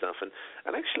that kind of stuff, and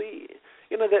actually,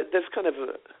 there's kind of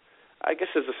I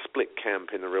guess there's a split camp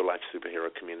in the real-life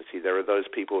superhero community. There are those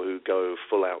people who go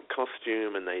full-out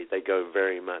costume, and they go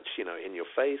very much, in your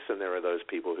face, and there are those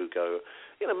people who go,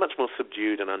 much more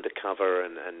subdued and undercover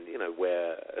and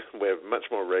wear much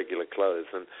more regular clothes.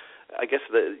 And I guess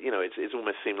that it's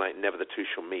almost seemed like never the two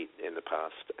shall meet in the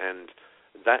past, and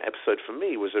that episode for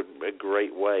me was a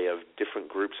great way of different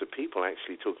groups of people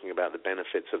actually talking about the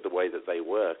benefits of the way that they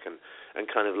work and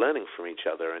kind of learning from each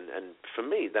other. And for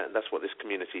me, that's what this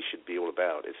community should be all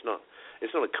about. It's not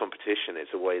a competition.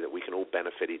 It's a way that we can all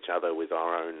benefit each other with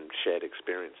our own shared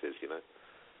experiences.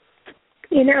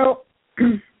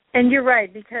 And you're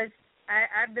right, because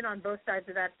I've been on both sides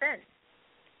of that fence,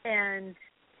 and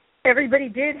everybody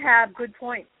did have good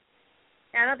points.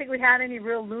 I don't think we had any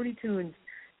real Looney Tunes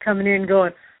coming in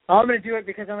going, I'm going to do it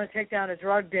because I'm going to take down a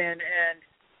drug den, and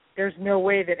there's no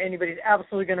way that anybody's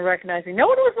absolutely going to recognize me. No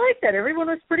one was like that. Everyone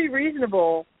was pretty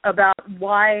reasonable about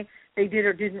why they did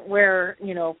or didn't wear,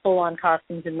 full-on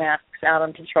costumes and masks out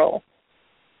on patrol.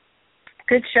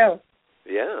 Good show.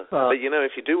 Yeah, but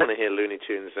if you do want to hear Looney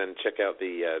Tunes, then check out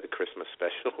the Christmas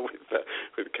special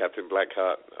with Captain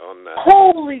Blackheart on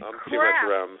Holy on crap! Too Much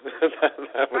Rum.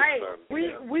 that was right. fun.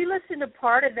 We listened to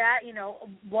part of that,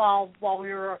 while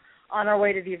we were on our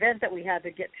way to the event that we had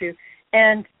to get to,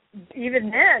 and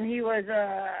even then he was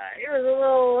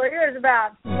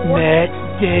about Matt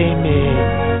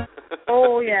Damon.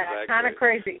 Oh yeah, Exactly. kind of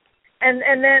crazy.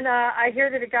 And then I hear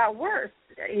that it got worse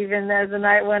even as the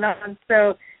night went on.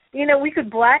 So. We could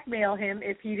blackmail him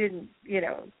if he didn't,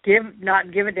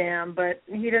 not give a damn, but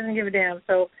he doesn't give a damn,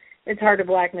 so it's hard to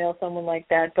blackmail someone like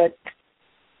that. But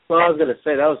well, I was going to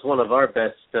say that was one of our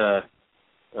best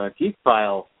GEEK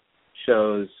PILE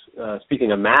shows.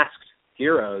 Speaking of masked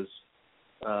heroes,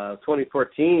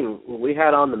 2014, we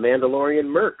had on the Mandalorian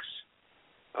Mercs.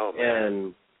 Oh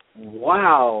man! And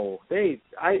wow,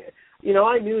 I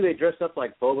knew they dressed up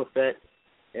like Boba Fett.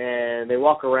 And they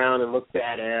walk around and look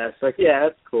badass. Like, yeah,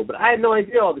 that's cool. But I had no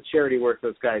idea all the charity work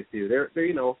those guys do. They're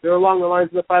along the lines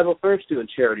of the 501st doing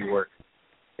charity work,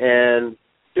 and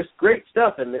just great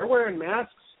stuff. And they're wearing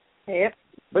masks. Yep.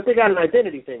 But they got an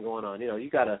identity thing going on. You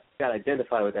gotta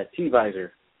identify with that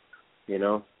T-visor.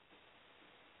 That's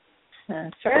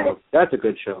right. So that's a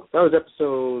good show. That was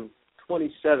episode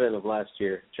 27 of last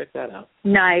year. Check that out.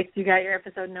 Nice. You got your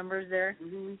episode numbers there.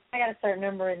 Mm-hmm. I got to start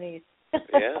numbering these.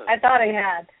 Yeah. I thought I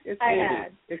had. It's a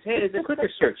quicker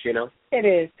search, It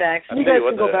is, actually. You guys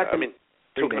can go back.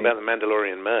 Talking about the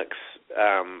Mandalorian Mercs,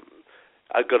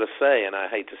 I've got to say, and I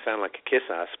hate to sound like a kiss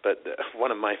ass, but one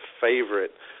of my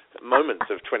favorite moments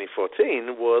of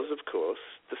 2014 was, of course,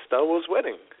 the Star Wars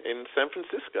wedding in San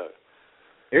Francisco.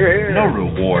 No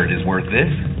reward is worth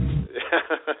this.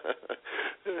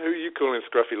 Who are you calling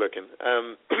scruffy looking?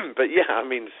 But yeah,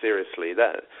 seriously,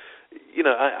 that.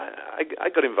 I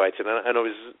got invited, and I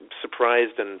was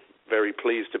surprised and very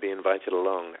pleased to be invited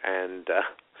along. And,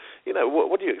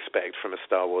 what do you expect from a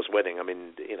Star Wars wedding?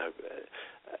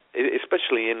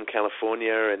 Especially in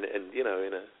California and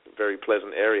in a very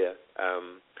pleasant area.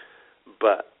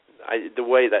 But the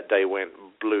way that day went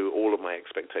blew all of my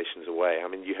expectations away.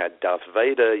 You had Darth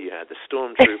Vader, you had the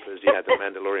Stormtroopers, you had the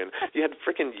Mandalorian, you had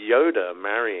freaking Yoda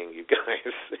marrying you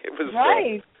guys. It was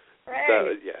right. Right.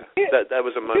 So, that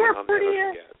was a moment I'll never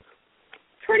forget.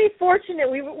 Pretty fortunate.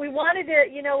 We wanted to,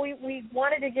 we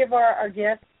wanted to give our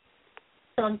guests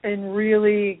something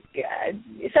really,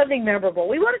 something memorable.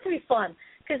 We wanted it to be fun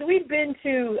because we've been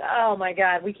to, oh my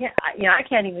God, I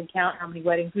can't even count how many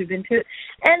weddings we've been to,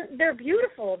 and they're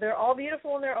beautiful. They're all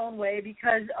beautiful in their own way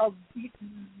because of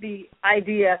the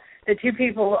idea that two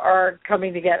people are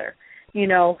coming together,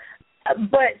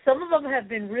 But some of them have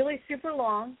been really super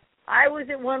long. I was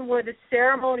at one where the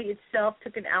ceremony itself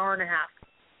took an hour and a half,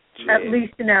 at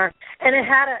least an hour, and it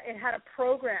had a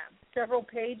program, several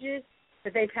pages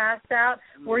that they passed out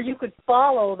where you could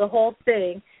follow the whole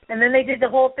thing, and then they did the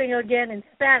whole thing again in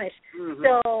Spanish. Mm-hmm.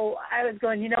 So I was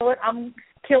going, you know what?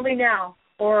 Kill me now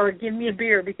or give me a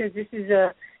beer because this is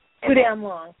too damn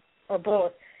long, or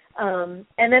both. And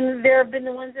then there have been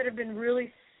the ones that have been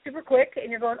really super quick,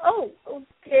 and you're going, oh,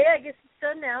 okay, I guess it's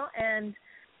done now, and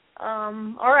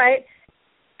all right,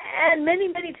 and many,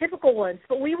 many typical ones.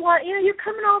 But we want, you're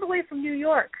coming all the way from New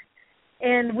York,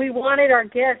 and we wanted our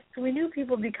guests, we knew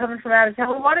people would be coming from out of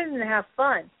town. We wanted them to have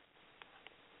fun.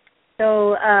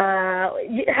 So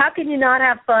how can you not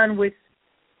have fun with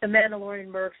the Mandalorian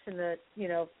Mercs and the,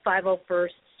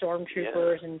 501st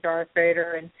Stormtroopers and Darth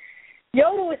Vader? And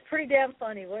Yoda was pretty damn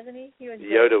funny, wasn't he?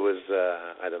 Yoda was,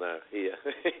 I don't know, he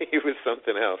was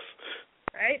something else.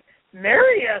 Right?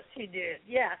 Marry us, he did.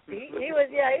 Yeah, he was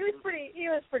pretty.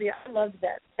 I loved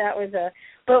that. That was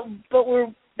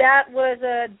that was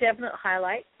a definite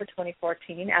highlight for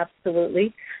 2014.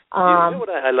 Absolutely. You know what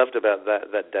I loved about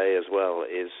that day as well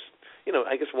is,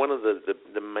 I guess one of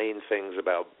the main things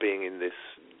about being in this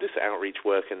outreach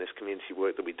work and this community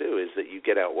work that we do is that you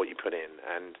get out what you put in,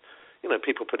 and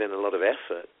people put in a lot of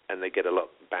effort and they get a lot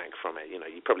back from it.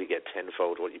 You probably get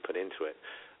tenfold what you put into it.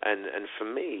 And for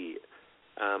me,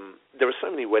 there are so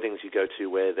many weddings you go to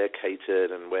where they're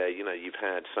catered and where, you've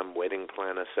had some wedding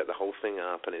planner set the whole thing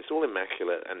up and it's all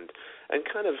immaculate and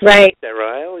kind of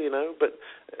sterile, but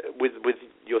with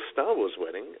your Star Wars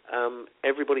wedding,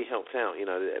 everybody helped out,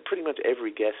 pretty much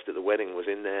every guest at the wedding was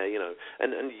in there,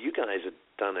 and you guys had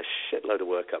done a shitload of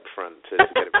work up front to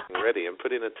get everything ready and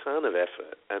put in a ton of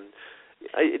effort, and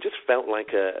it just felt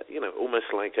like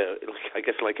almost like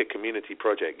a community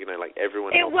project, like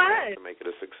everyone helped out to make it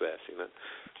a success,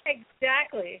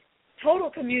 Exactly. Total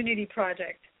community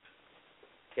project.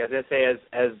 Yeah, I was going to say,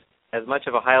 as much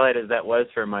of a highlight as that was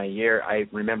for my year, I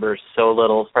remember so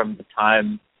little from the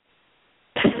time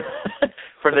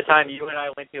you and I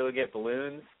went to go get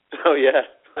balloons. Oh, yeah.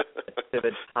 To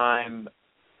the time,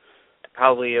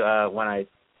 probably when I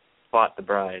fought the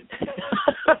bride.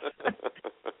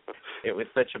 It was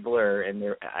such a blur, and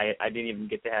I didn't even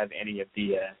get to have any of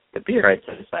the beer I'd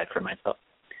set aside for myself.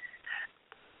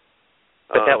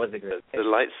 But that was a great the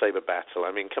lightsaber battle.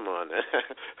 I mean, come on.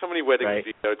 How many weddings do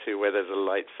you go to where there's a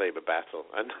lightsaber battle?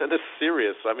 And it's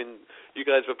serious. I mean, you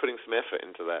guys were putting some effort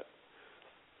into that.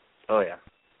 Oh, yeah.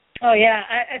 Oh, yeah.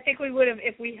 I think we would have,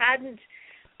 if we hadn't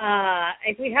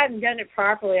done it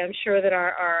properly, I'm sure that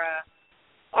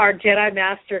our Jedi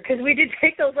Master, because we did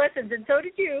take those lessons, and so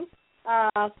did you,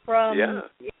 from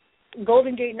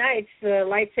Golden Gate Knights, the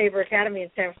Lightsaber Academy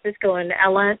in San Francisco, and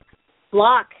Alain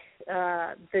Block,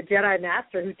 the Jedi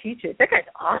Master who teaches. That guy's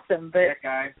awesome. But that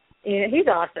guy. Yeah, he's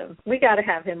awesome. We got to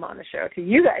have him on the show, too.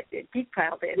 You guys did. GEEK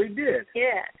PILE did. We did.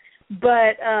 Yeah.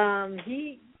 But I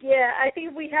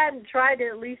think if we hadn't tried to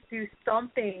at least do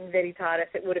something that he taught us,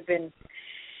 it would have been,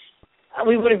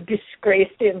 we would have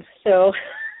disgraced him. So.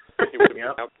 He would have been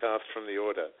outcast from the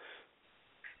order.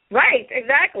 Right,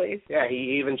 exactly. Yeah,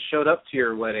 he even showed up to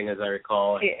your wedding, as I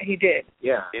recall. Yeah, he did.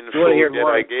 Yeah. In full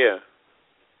Jedi gear.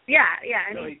 Yeah,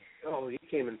 and he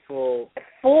came in full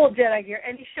Jedi gear,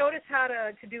 and he showed us how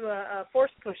to do a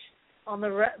force push on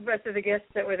the rest of the guests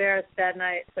that were there that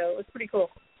night. So it was pretty cool.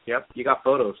 Yep, you got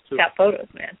photos too. Got photos,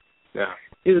 man. Yeah,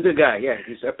 he's a good guy. Yeah,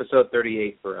 he's episode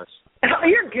 38 for us. Oh,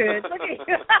 you're good. Look at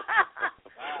you.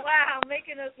 Wow,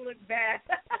 making us look bad.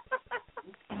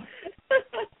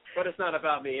 But it's not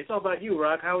about me. It's all about you,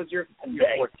 Rock. How was your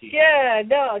 14? Yeah,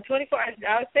 no, 24.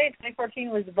 I would say 2014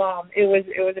 was the bomb. It was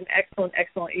an excellent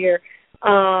year.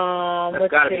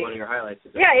 That's got to be one of your highlights.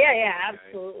 Yeah,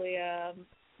 absolutely.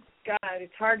 God,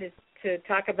 it's hard to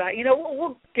talk about.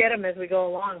 We'll get them as we go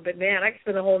along. But man, I could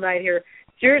spend the whole night here,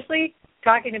 seriously,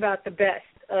 talking about the best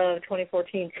of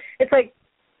 2014. It's like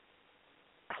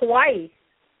Hawaii.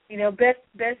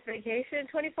 Best vacation in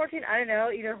 2014. I don't know,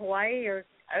 either Hawaii or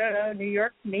I don't know, New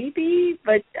York maybe.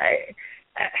 But I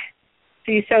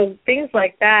see, so things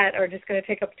like that are just going to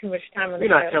take up too much time on the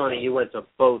show. You're not telling me you went to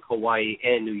both Hawaii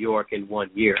and New York in 1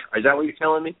 year. Is that what you're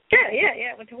telling me?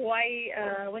 Yeah. Went to Hawaii,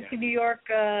 went to New York,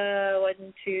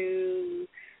 went to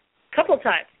a couple of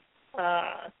times.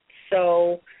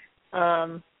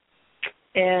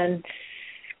 And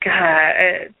God,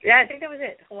 I think that was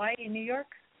it. Hawaii and New York.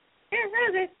 Yeah,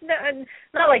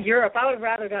 not like Europe. I would have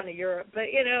rather gone to Europe. But,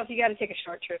 if you got to take a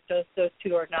short trip, those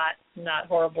two are not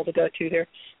horrible to go to. They're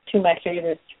two of my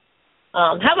favorites.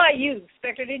 How about you,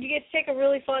 Spectre? Did you get to take a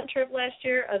really fun trip last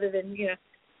year other than,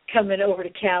 coming over to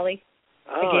Cali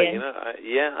again?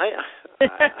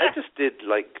 I just did,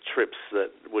 trips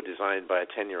that were designed by a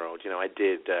 10-year-old. I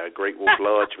did Great Wolf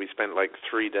Lodge. We spent,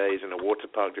 3 days in a water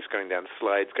park just going down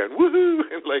slides, going,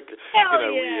 woohoo!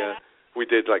 And, we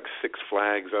did Six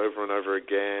Flags over and over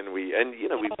again. We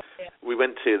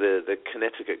went to the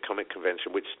Connecticut Comic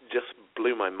Convention, which just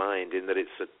blew my mind in that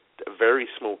it's a very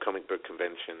small comic book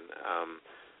convention,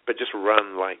 but just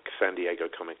run like San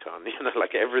Diego Comic Con.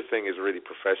 Everything is really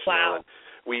professional. Wow.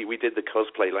 We did the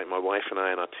cosplay, my wife and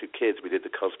I and our 2 kids. We did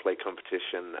the cosplay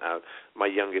competition.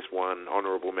 My youngest one,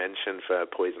 honorable mention for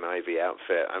Poison Ivy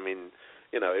outfit. I mean.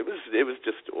 It was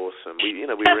just awesome. We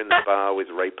were in the bar with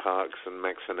Ray Parks and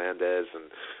Max Hernandez, and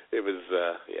it was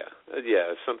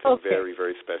something very,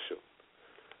 very special.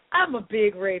 I'm a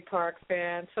big Ray Parks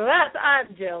fan, so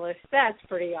I'm jealous. That's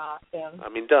pretty awesome. I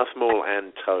mean, Darth Maul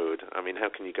and Toad. I mean, how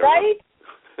can you go wrong?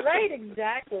 Right,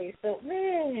 exactly. So,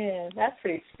 man, that's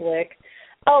pretty slick.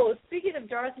 Oh, speaking of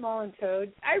Darth Maul and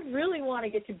Toad, I really want to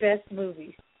get to best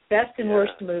movies. Best and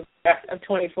worst movie of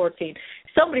 2014.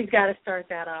 Somebody's got to start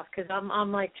that off because I'm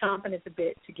chomping at the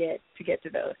bit to get to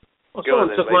those. Well, go on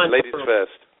then, ladies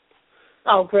first.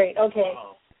 Oh, great. Okay.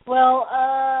 Oh. Well,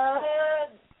 all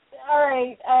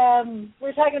right.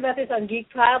 We're talking about this on GEEK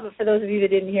PILE, but for those of you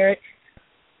that didn't hear it,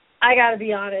 I got to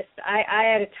be honest. I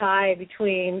had a tie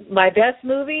between my best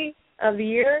movie of the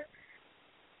year,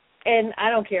 and I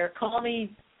don't care. Call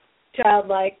me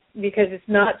childlike because it's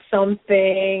not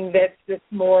something that's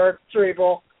more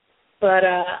cerebral. But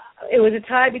it was a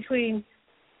tie between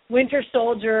Winter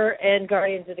Soldier and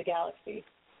Guardians of the Galaxy.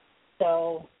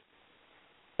 So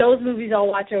those movies I'll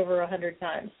watch over 100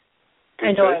 times.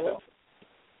 I know I will.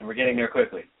 And we're getting there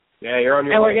quickly. Yeah, you're on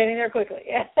your way. And we're getting there quickly.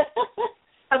 Yeah.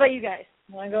 How about you guys?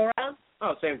 Want to go around?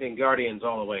 Oh, same thing. Guardians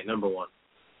all the way, number one.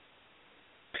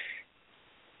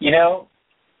 You know,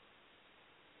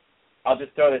 I'll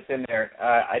just throw this in there.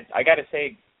 I got to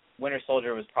say, Winter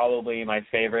Soldier was probably my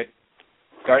favorite.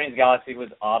 Guardians of the Galaxy was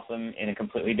awesome in a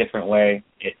completely different way.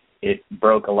 It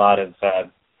broke a lot of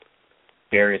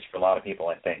barriers for a lot of people,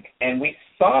 I think. And we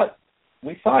saw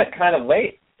it kind of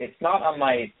late. It's not on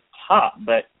my top,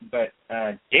 but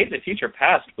Days of Future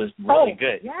Past was really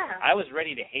good. Yeah. I was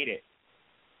ready to hate it.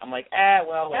 I'm like,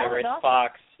 well, whatever. It's awesome.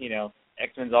 Fox. You know,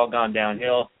 X-Men's all gone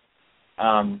downhill.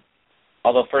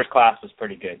 Although First Class was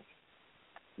pretty good.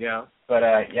 Yeah. But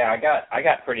I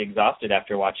got pretty exhausted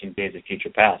after watching Days of Future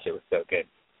Past. It was so good.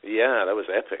 Yeah, that was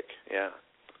epic. Yeah.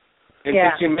 And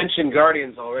since you mentioned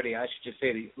Guardians already, I should just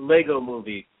say the Lego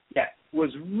movie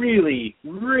was really,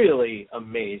 really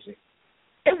amazing.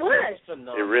 It was.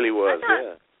 It really was,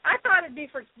 I thought it'd be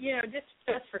for,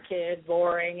 just for kids,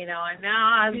 boring, and now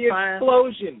I'm fun.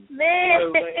 Explosion.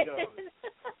 Man.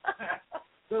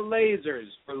 The lasers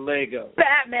for Lego.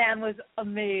 Batman was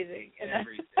amazing.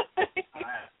 Everything.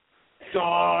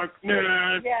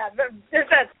 Darkness. Yeah, there's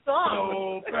that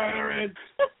song. So parents.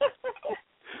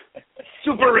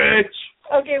 Super rich.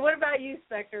 Okay, what about you,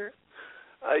 Spectre?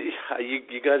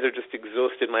 You guys have just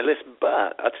exhausted my list,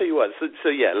 but I'll tell you what. So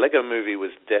yeah, Lego Movie was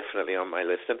definitely on my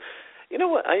list, and you know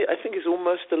what? I think it's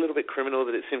almost a little bit criminal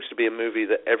that it seems to be a movie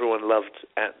that everyone loved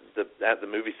at the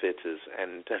movie theaters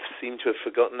and seemed to have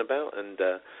forgotten about. And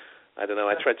I don't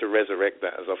know. I tried to resurrect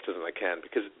that as often as I can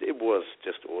because it was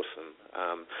just awesome.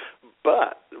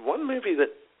 But one movie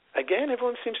that again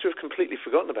everyone seems to have completely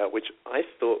forgotten about, which I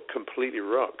thought completely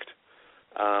rocked.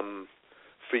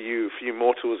 For you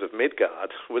mortals of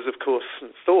Midgard, was of course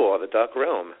Thor: The Dark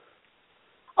Realm.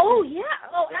 Oh yeah,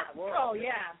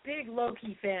 yeah, big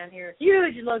Loki fan here,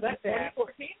 huge Loki fan.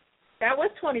 2014? That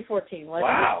was 2014, wasn't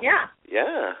it? Yeah.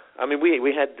 Yeah, I mean we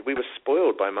were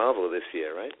spoiled by Marvel this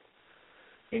year, right?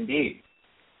 Indeed.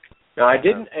 Now I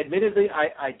didn't. Admittedly,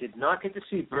 I did not get to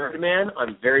see Birdman.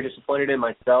 I'm very disappointed in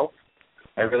myself.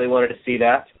 I really wanted to see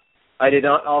that. I did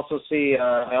not also see.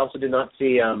 I also did not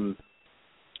see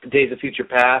Days of Future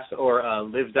Past or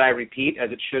Live, Die, Repeat,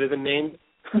 as it should have been named.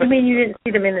 You mean you didn't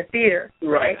see them in the theater?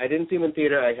 Right. I didn't see them in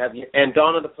theater. And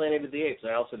Dawn of the Planet of the Apes.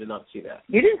 I also did not see that.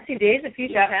 You didn't see Days of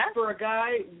Future Past? For a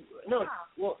guy, no.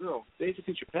 Days of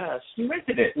Future Past. You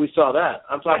rented it. We saw that.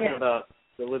 I'm talking about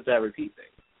the Live, Die, Repeat thing.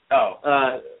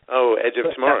 Oh. Edge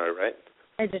of Tomorrow, right?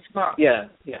 Edge of Tomorrow. Yeah.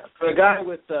 For a guy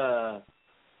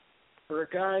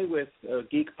with a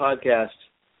Geek podcast,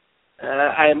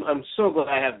 I'm so glad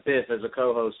I have Biff as a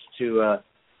co-host to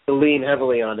lean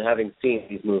heavily on having seen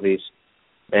these movies.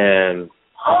 And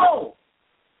How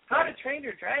to Train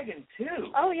Your Dragon 2.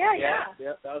 Oh yeah.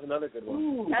 Yep, that was another good one.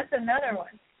 Ooh, that's another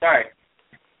one. Sorry.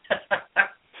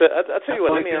 So I'll tell you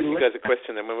what. Let me ask you guys a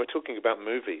question. Then, when we're talking about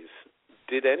movies,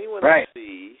 did anyone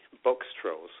see Box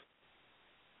Trolls?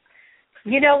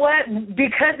 You know what?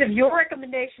 Because of your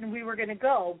recommendation, we were going to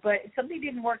go, but something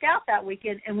didn't work out that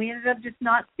weekend, and we ended up just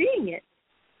not seeing it.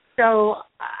 So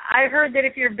I heard that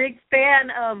if you're a big fan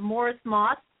of Morris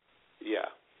Moss, you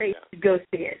should go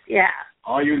see it. Yeah.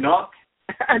 Are you not?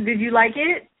 Did you like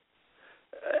it?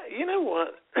 You know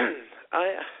what?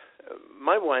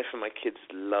 My wife and my kids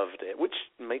loved it, which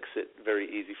makes it very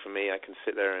easy for me. I can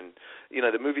sit there and,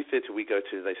 the movie theater we go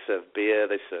to, they serve beer,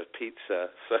 they serve pizza.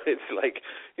 So it's like,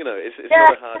 it's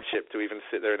not a hardship to even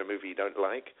sit there in a movie you don't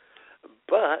like.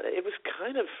 But it was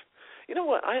kind of, you know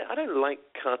what? I don't like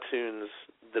cartoons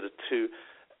that are too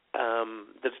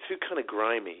kind of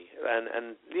grimy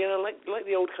and like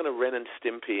the old kind of Ren and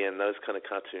Stimpy and those kind of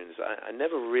cartoons. I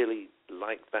never really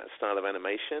liked that style of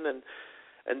animation, and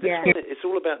this one, it's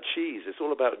all about cheese. It's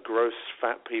all about gross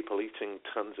fat people eating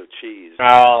tons of cheese.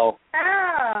 Oh.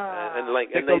 And they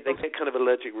get kind of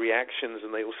allergic reactions,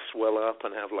 and they all swell up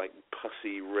and have like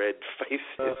pussy red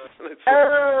faces. It's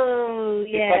like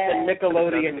the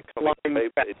Nickelodeon slime.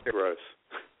 It's gross.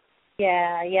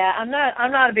 Yeah. I'm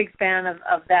not a big fan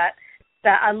of that.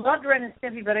 I loved Ren and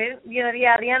Stimpy, but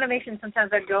the animation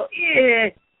sometimes I'd go,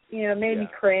 made me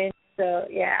cringe. So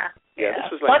yeah. Yeah,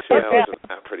 this was like 2 hours of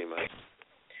that pretty much.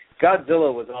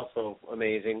 Godzilla was also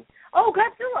amazing. Oh,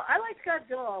 Godzilla! I liked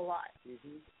Godzilla a lot.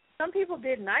 Mm-hmm. some people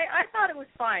didn't. I thought it was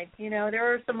fine. You know, there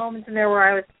were some moments in there where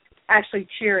I was actually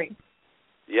cheering.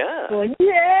 Yeah. Going,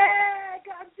 yeah,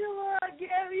 Godzilla,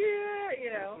 yeah,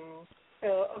 you know.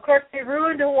 So, of course, they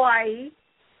ruined Hawaii.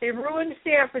 They ruined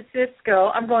San Francisco.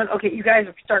 I'm going, okay, you guys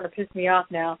are starting to piss me off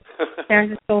now. San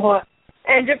Francisco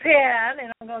and Japan.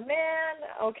 And I'm going, man,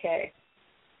 okay.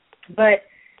 But,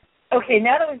 okay,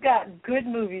 now that we've got good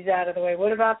movies out of the way,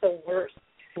 what about the worst?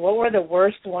 What were the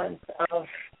worst ones of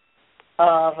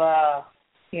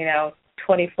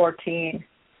 2014?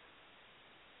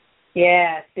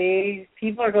 Yeah, see,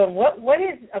 people are going, what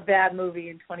is a bad movie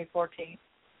in 2014?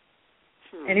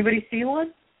 Anybody see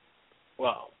one?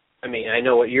 Well, I mean, I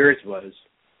know what yours was.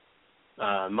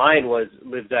 Mine was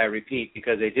Live, Die, Repeat,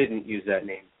 because they didn't use that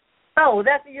name. Oh,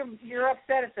 that's you're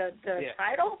upset at the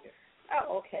title? Yeah.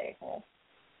 Oh, okay. Well,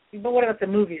 but what about the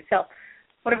movie itself?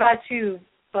 What about you,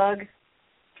 Bug?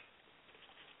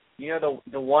 You know,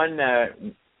 the one I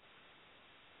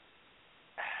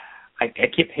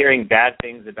keep hearing bad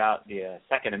things about the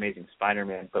second Amazing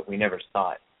Spider-Man, but we never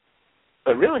saw it.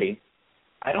 But really,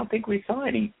 I don't think we saw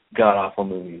any god-awful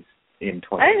movies in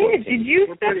 2014. I mean, did you,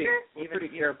 Spectre? We're pretty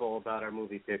careful about our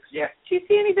movie picks. Yeah. Did you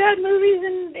see any bad movies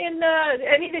in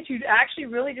any that you actually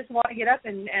really just want to get up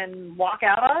and walk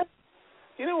out on?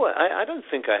 You know what? I don't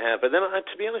think I have. But then,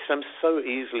 to be honest, I'm so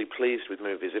easily pleased with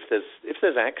movies. If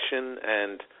there's action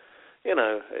and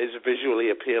is visually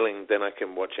appealing, then I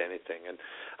can watch anything. And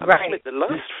the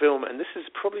last film, and this is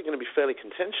probably going to be fairly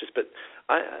contentious, but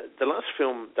the last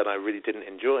film that I really didn't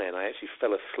enjoy, and I actually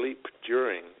fell asleep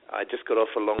during, I just got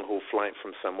off a long-haul flight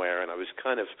from somewhere, and I was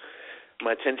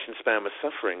my attention span was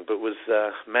suffering, but was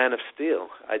Man of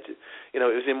Steel. It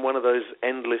was in one of those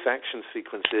endless action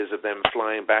sequences of them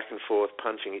flying back and forth,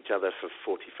 punching each other for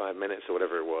 45 minutes or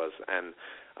whatever it was, and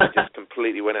I just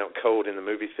completely went out cold in the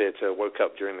movie theater, woke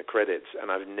up during the credits, and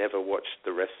I've never watched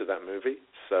the rest of that movie.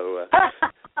 So,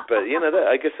 but,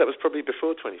 I guess that was probably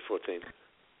before 2014.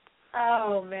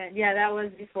 Oh, man. Yeah, that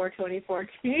was before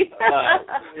 2014.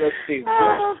 Let's see.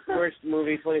 Worst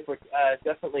movie 2014.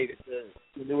 Definitely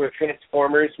the newer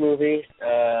Transformers movie.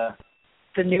 The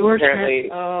newer apparently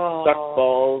sucked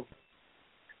balls.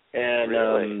 And,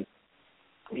 really?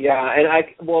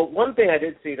 One thing I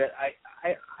did see that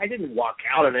I didn't walk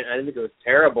out on it. I didn't think it was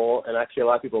terrible, and actually a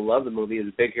lot of people love the movie.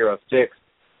 Is Big Hero 6.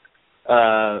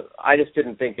 I just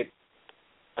didn't think it.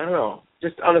 I don't know.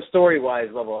 Just on a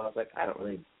story-wise level, I was like,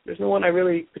 there's no one I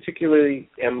really particularly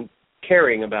am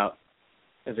caring about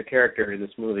as a character in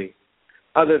this movie,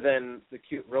 other than the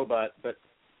cute robot. But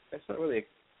that's not really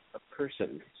a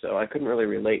person, so I couldn't really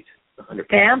relate 100%.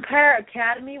 Vampire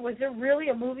Academy. Was there really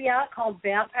a movie out called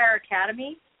Vampire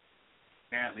Academy?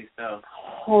 Apparently so.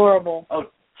 Horrible. Oh,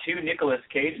 2 Nicolas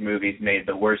Cage movies made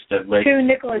the worst of like 2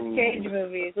 Nicolas Cage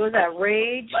movies. What was that,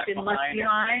 Rage and Left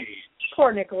Behind?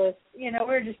 Poor Nicolas. We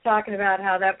were just talking about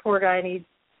how that poor guy needs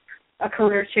a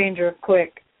career changer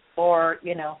quick, or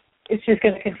it's just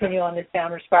going to continue on this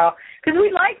downward spiral. Because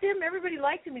we liked him, everybody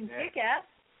liked him in Kick-Ass,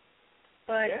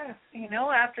 but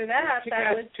after that, Kick-Ass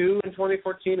that was 2 in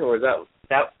 2014, or was that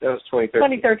was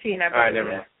 2013? 2013, I believe. All right,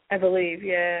 never mind. I believe,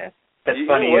 yeah. That's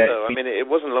funny. Though? I mean, it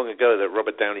wasn't long ago that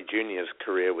Robert Downey Jr.'s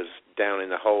career was down in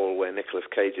the hole where Nicolas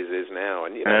Cage's is now,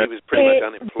 and he was pretty much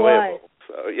unemployable.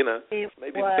 So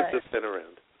maybe this has been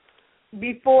around.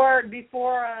 Before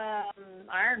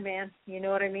Iron Man, you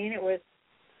know what I mean? It was,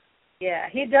 he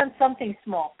had done something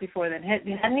small before then, hadn't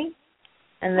he?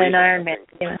 And then Iron Man.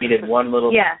 He did one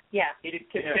little. Yeah. He did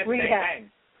Kiss Kiss Bang Bang.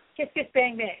 Kiss Kiss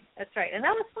Bang Bang. That's right, and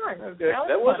that was fun.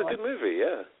 That was a good movie,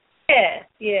 yeah.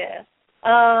 Yeah.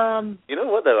 You know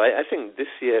what though? I think this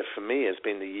year for me has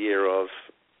been the year of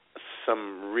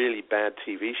some really bad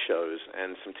TV shows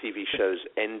and some TV shows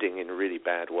ending in really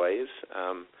bad ways.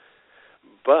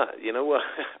 But you know what?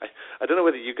 I don't know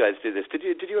whether you guys did this. Did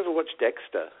you ever watch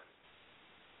Dexter?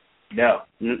 No.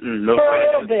 No. For a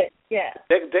little bit, yeah.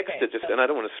 Dexter and I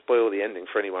don't want to spoil the ending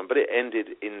for anyone, but it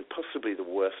ended in possibly the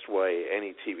worst way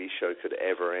any TV show could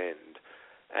ever end.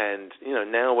 And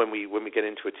now when we get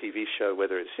into a TV show,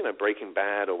 whether it's Breaking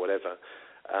Bad or whatever,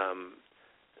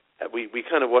 we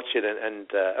kind of watch it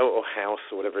or House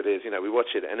or whatever it is, we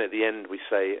watch it, and at the end we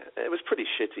say it was pretty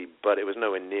shitty, but it was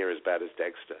nowhere near as bad as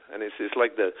Dexter. And it's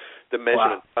like the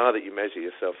measurement bar that you measure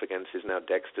yourself against is now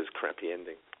Dexter's crappy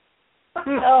ending.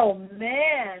 Oh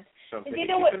man! Something you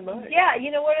know what? Yeah,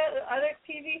 you know what? Other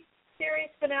TV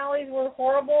series finales were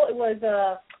horrible. It was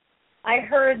I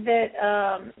heard that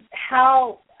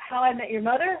How I Met Your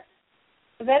Mother.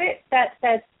 Was that it?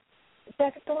 Is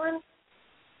that the one?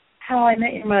 How I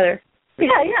Met Your Mother.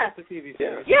 Yeah. The TV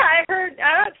series. Yeah, I heard.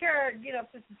 I don't care,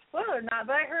 if this is spoiler or not,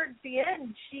 but I heard at the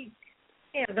end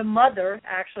the mother,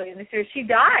 actually, in the series, she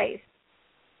dies.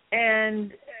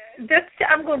 And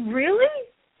I'm going, really?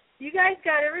 You guys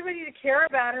got everybody to care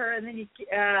about her, and then you,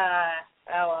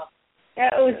 well.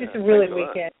 It was just a really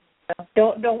weekend.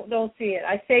 Don't see it.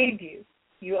 I saved you.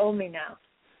 You owe me now.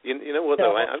 You know what,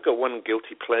 though? I've got one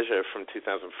guilty pleasure from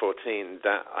 2014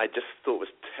 that I just thought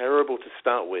was terrible to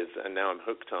start with, and now I'm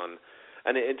hooked on.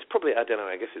 And it's probably, I don't know,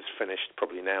 I guess it's finished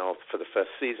probably now for the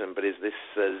first season, but is this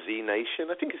Z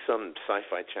Nation? I think it's on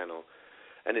Sci-Fi Channel.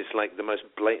 And it's like the most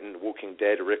blatant Walking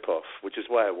Dead ripoff, which is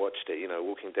why I watched it.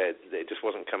 Walking Dead, it just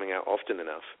wasn't coming out often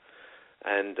enough.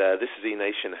 And this Z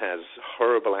Nation has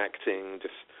horrible acting,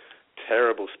 just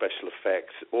terrible special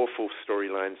effects, awful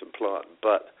storylines and plot,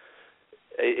 but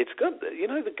it's got, the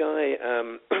guy,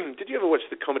 did you ever watch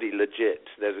the comedy Legit?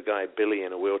 There's a guy, Billy,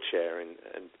 in a wheelchair and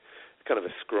kind of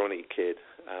a scrawny kid.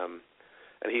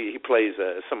 And he plays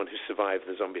someone who survived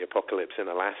the zombie apocalypse in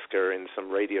Alaska in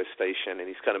some radio station, and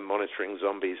he's kind of monitoring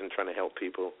zombies and trying to help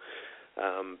people.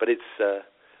 But it's,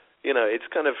 it's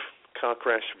kind of car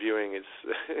crash viewing.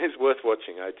 It's worth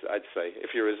watching, I'd say.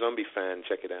 If you're a zombie fan,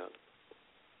 check it out.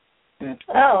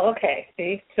 Oh, okay.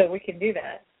 See, so we can do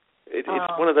that. It's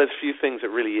one of those few things that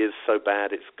really is so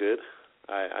bad it's good.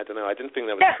 I don't know. I didn't think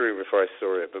that was true before I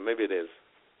saw it, but maybe it is.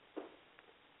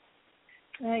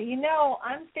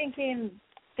 I'm thinking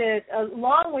that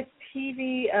along with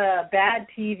TV, bad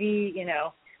TV,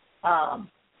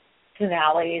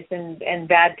 finales and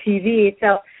bad TV,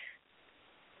 so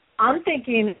I'm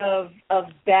thinking of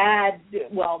bad,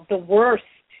 the worst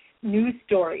news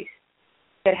stories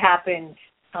that happened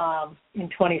in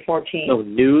 2014. So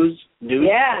news?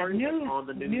 Yeah, news on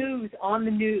the news.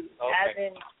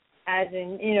 Okay. As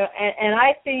in, and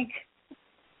I think,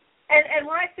 and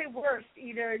when I say worst,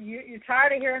 either you're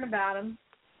tired of hearing about them,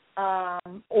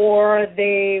 or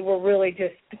they were really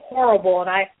just horrible. And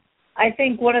I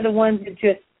think one of the ones that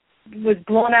just was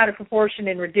blown out of proportion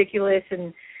and ridiculous,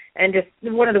 and just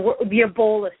one of the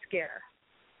Ebola scare.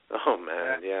 Oh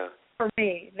man, yeah. For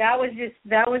me, that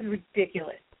was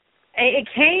ridiculous. It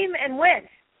came and went,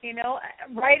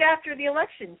 right after the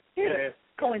election,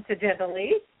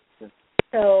 coincidentally.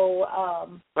 So.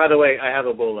 By the way, I have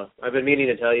Ebola. I've been meaning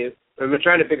to tell you. I've been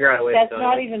trying to figure out a way. That's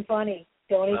not even funny.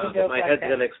 Don't even joke my like head's that.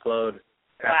 gonna explode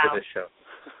after this show.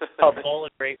 Bowl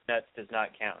and grape nuts does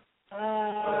not count.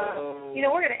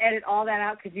 We're going to edit all that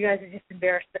out because you guys are just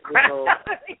embarrassed the crap out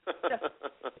of me.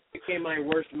 It became my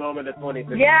worst moment of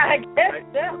 2015. Yeah, I guess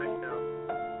so.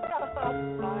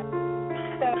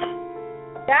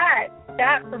 So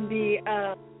that from me,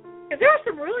 because there are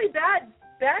some really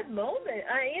bad moments.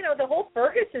 The whole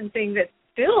Ferguson thing that's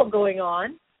still going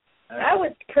on, that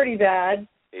was pretty bad.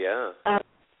 Yeah.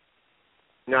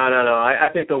 No. I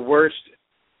think the worst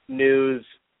news,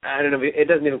 I don't know, it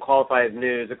doesn't even qualify as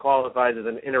news. It qualifies as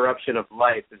an interruption of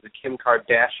life. As the Kim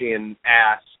Kardashian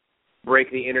ass break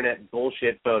the internet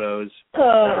bullshit photos that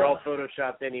are all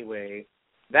photoshopped anyway.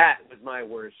 That was my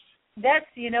worst. That's,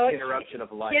 interruption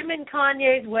of life. Kim and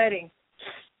Kanye's wedding.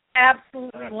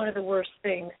 Absolutely one of the worst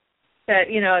things that,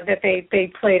 that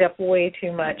they played up way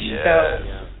too much. Yeah. So,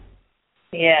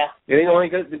 yeah. The only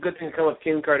good thing to come with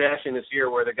Kim Kardashian this year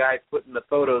were the guys putting the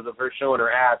photos of her showing her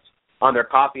ass on their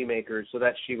coffee makers so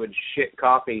that she would shit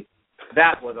coffee.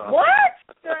 That was awesome. What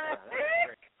the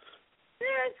heck?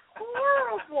 That's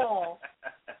horrible.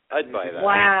 I'd buy that.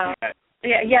 Wow.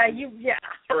 Yeah.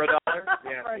 For $1?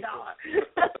 Yeah. For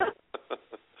 $1.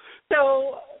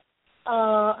 So,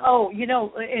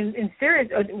 in serious,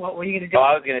 what were you going to do? Oh,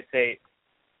 I was going to say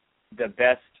the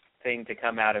best thing to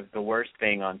come out of the worst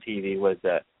thing on TV was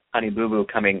Honey Boo Boo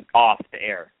coming off the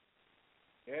air.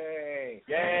 Yay!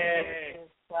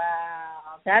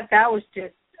 Wow, that was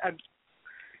just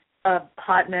a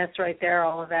hot mess right there.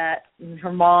 All of that, and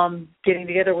her mom getting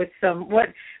together with some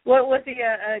what was he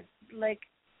like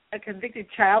a convicted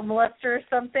child molester or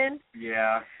something?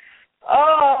 Yeah.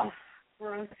 Oh,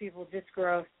 gross people, just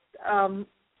gross. I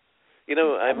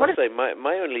must say my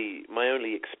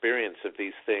only experience of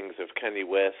these things of Kanye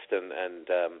West and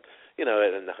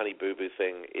the Honey Boo Boo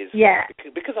thing is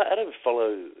because I don't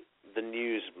follow the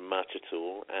news much at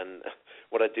all, and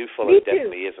what I do follow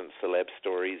definitely isn't celeb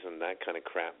stories and that kind of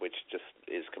crap, which just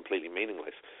is completely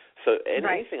meaningless. So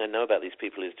anything I know about these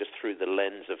people is just through the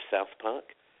lens of South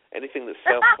Park. Anything that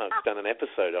South Park's done an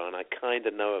episode on, I kind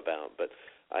of know about, but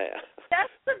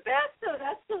That's the best, though.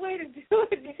 That's the way to do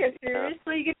it, because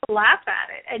seriously, you get to laugh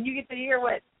at it, and you get to hear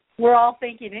what we're all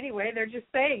thinking anyway. They're just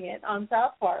saying it on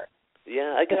South Park.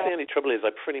 Yeah, I guess the only trouble is I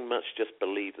pretty much just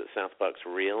believe that South Park's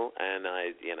real, and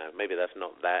maybe that's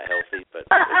not that healthy, but it's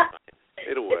fine.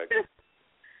 It'll work.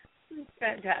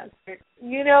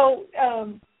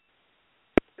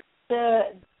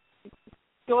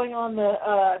 going on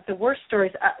the worst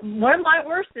stories. One of my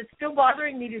worst that's still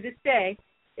bothering me to this day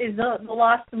is the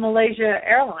loss of Malaysia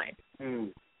Airlines.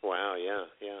 Wow, yeah.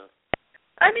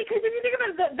 I mean, because if you think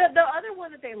about it, the other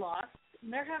one that they lost,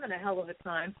 they're having a hell of a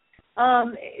time.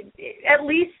 At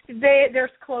least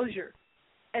there's closure.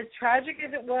 As tragic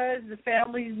as it was, the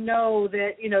families know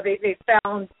that they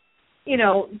found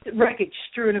wreckage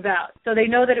strewn about, so they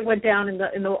know that it went down in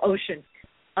the ocean.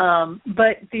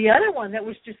 But the other one that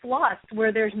was just lost,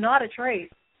 where there's not a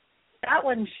trace, that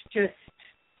one's just.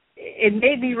 It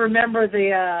made me remember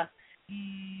the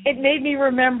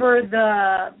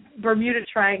Bermuda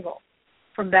Triangle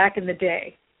from back in the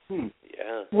day.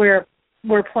 Yeah. Where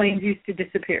planes used to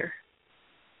disappear.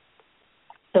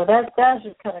 So that's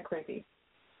just kind of creepy.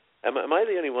 Am I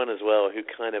the only one as well who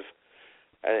kind of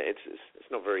it's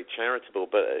not very charitable,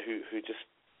 but who just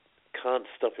can't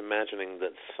stop imagining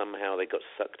that somehow they got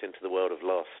sucked into the world of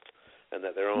Lost, and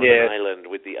that they're on an island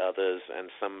with the others, and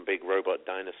some big robot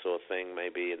dinosaur thing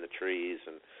maybe in the trees,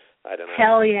 and I don't know.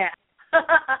 Hell yeah.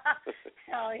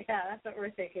 Hell yeah, that's what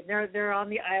we're thinking. They're on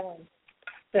the island.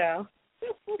 So.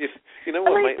 You know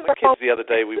what? My kids the other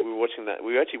day we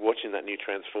were actually watching that new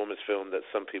Transformers film that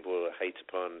some people hate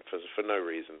upon for no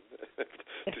reason,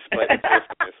 despite the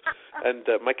twistiness. And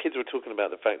my kids were talking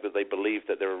about the fact that they believe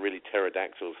that there are really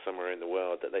pterodactyls somewhere in the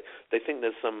world. That they think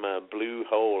there's some blue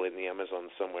hole in the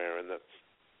Amazon somewhere, and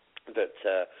that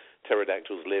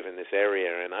pterodactyls live in this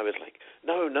area. And I was like,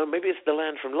 no, maybe it's the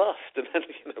land from Lost. And then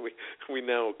we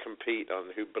now compete on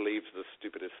who believes the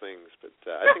stupidest things. But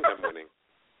I think I'm winning.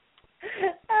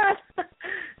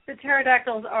 The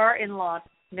pterodactyls are in Lost.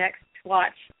 Next,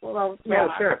 watch. Well,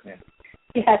 sure.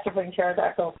 You have to bring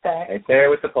pterodactyls back. Right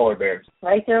there with the polar bears.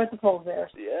 Right there with the polar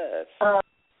bears. Yes.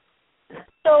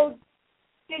 So,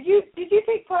 did you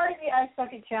take part in the Ice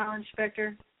Bucket Challenge,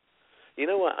 Spectre? You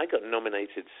know what? I got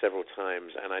nominated several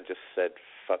times, and I just said,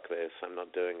 "Fuck this! I'm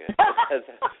not doing it."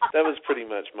 That was pretty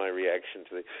much my reaction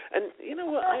to it. And you know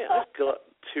what? I've got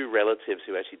two relatives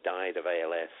who actually died of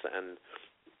ALS, and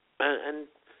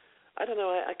I don't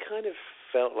know. I kind of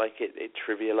felt like it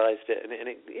trivialized it, and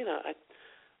it,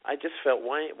 I just felt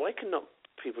why cannot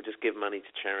people just give money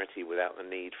to charity without the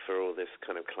need for all this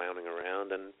kind of clowning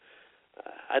around? And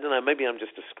I don't know. Maybe I'm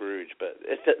just a Scrooge, but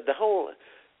the whole.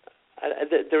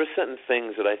 There are certain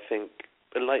things that I think,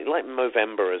 like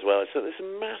Movember as well. So it's a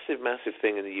massive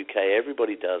thing in the UK.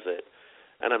 Everybody does it,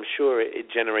 and I'm sure it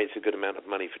generates a good amount of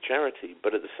money for charity.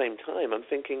 But at the same time, I'm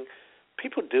thinking.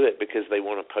 People do it because they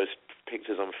want to post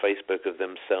pictures on Facebook of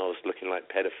themselves looking like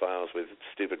pedophiles with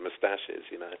stupid mustaches,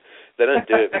 They don't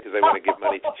do it because they want to give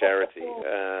money to charity.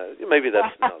 Maybe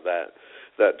that's not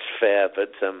that's fair,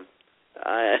 but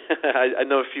I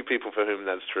know a few people for whom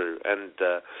that's true. And,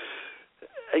 the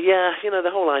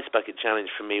whole Ice Bucket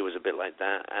Challenge for me was a bit like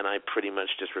that, and I pretty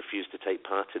much just refused to take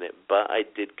part in it. But I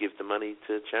did give the money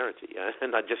to charity,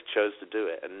 and I just chose to do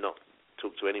it and not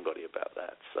talk to anybody about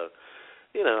that. So...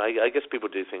 I guess people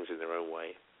do things in their own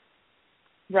way.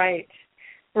 Right,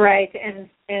 and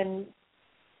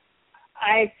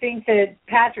I think that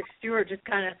Patrick Stewart just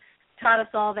kind of taught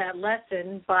us all that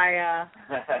lesson by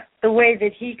the way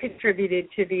that he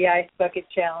contributed to the Ice Bucket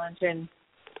Challenge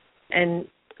and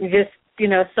just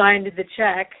signed the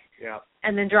check,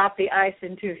 and then dropped the ice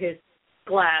into his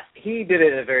glass. He did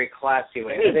it in a very classy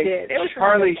way. He did. It was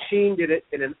Charlie Sheen did it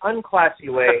in an unclassy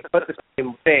way, but the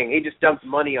same thing. He just dumped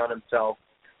money on himself,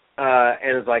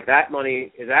 and it's like that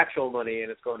money is actual money,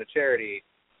 and it's going to charity.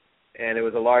 And it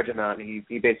was a large amount. And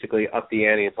he basically upped the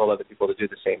ante and told other people to do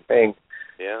the same thing.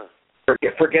 Yeah.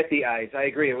 Forget the ice. I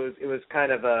agree. It was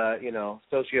kind of a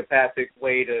sociopathic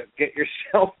way to get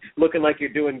yourself looking like you're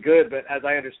doing good. But as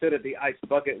I understood it, the ice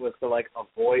bucket was to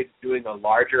avoid doing a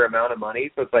larger amount of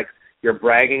money. So it's like you're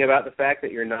bragging about the fact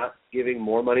that you're not giving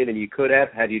more money than you could have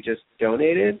had you just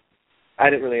donated. I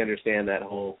didn't really understand that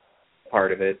whole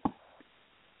part of it.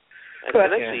 And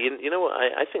actually, you know what?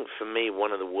 I think for me,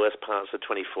 one of the worst parts of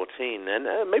 2014, and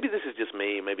maybe this is just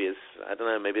me, maybe it's, I don't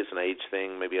know, maybe it's an age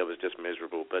thing, maybe I was just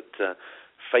miserable, but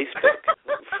Facebook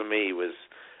for me was,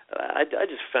 I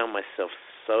just found myself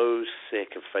so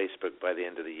sick of Facebook by the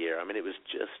end of the year. I mean, it was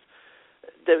just,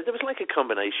 there was like a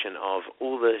combination of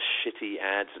all the shitty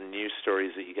ads and news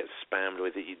stories that you get spammed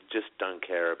with that you just don't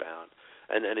care about,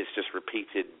 and it's just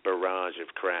repeated barrage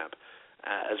of crap,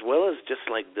 as well as just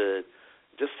like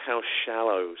just how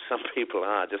shallow some people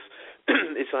are. Just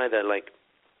it's either like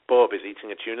Bob is eating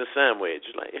a tuna sandwich,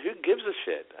 like who gives a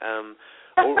shit?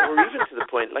 Or even to the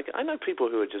point, like I know people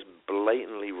who are just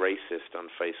blatantly racist on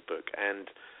Facebook, and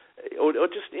or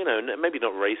just, maybe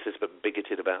not racist, but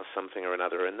bigoted about something or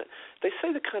another. And they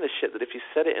say the kind of shit that if you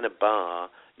said it in a bar,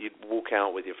 you'd walk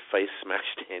out with your face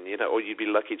smashed in, or you'd be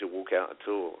lucky to walk out at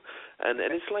all. And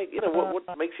it's like,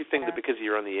 what makes you think that because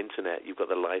you're on the internet, you've got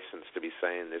the license to be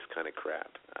saying this kind of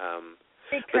crap?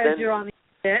 Because you're on the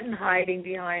internet and hiding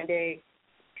behind a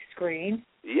screen.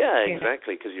 Yeah,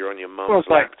 exactly, because you're on your mom's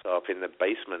laptop in the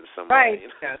basement somewhere. Right.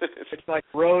 Yeah, it's like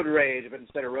road rage, but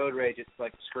instead of road rage, it's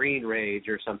like screen rage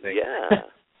or something. Yeah.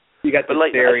 You got the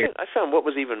I found what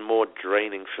was even more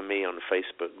draining for me on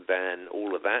Facebook than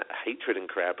all of that hatred and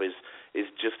crap is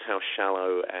just how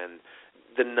shallow and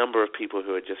the number of people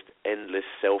who are just endless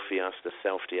selfie after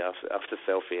selfie after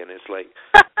selfie, and it's like,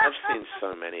 I've seen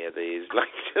so many of these. Like,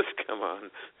 just come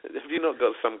on. Have you not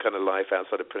got some kind of life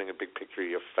outside of putting a big picture of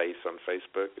your face on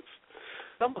Facebook?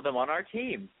 Some of them on our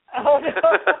team. Oh, no.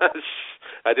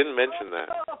 I didn't mention that.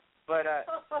 But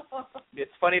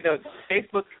it's funny, though.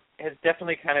 Facebook has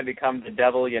definitely kind of become the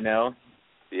devil,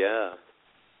 Yeah.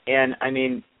 And, I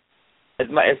mean, as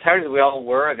hard as we all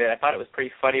were of it, I thought it was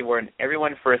pretty funny when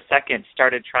everyone for a second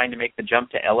started trying to make the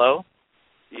jump to LO.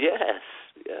 Yes.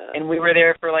 Yeah. And we were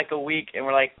there for like a week, and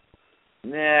we're like,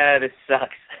 nah, this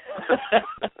sucks.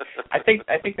 I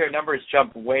think their numbers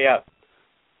jumped way up,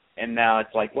 and now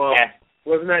it's like,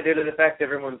 wasn't that due to the fact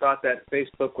everyone thought that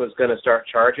Facebook was going to start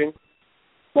charging?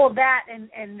 Well, that and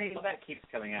that keeps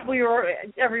coming out.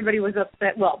 Everybody was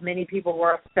upset. Well, many people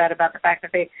were upset about the fact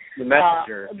that the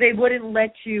messenger they wouldn't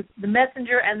let you the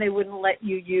messenger, and they wouldn't let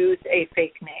you use a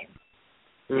fake name.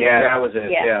 Yeah, that was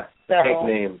it. Yeah, fake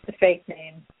name. The fake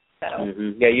name. So.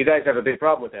 Mm-hmm. Yeah, you guys have a big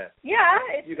problem with that. Yeah,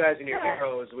 you guys and your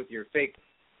heroes with your fake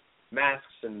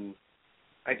masks and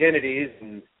identities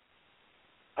and.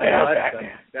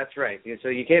 That's right. So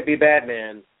you can't be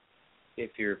Batman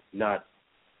if you're not.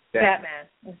 Batman,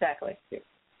 exactly.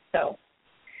 So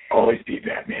always be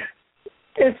Batman.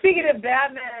 And speaking of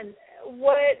Batman,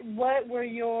 what were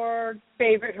your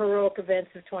favorite heroic events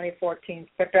of 2014,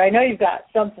 Spectre? I know you've got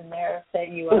something there that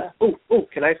you.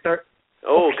 Can I start?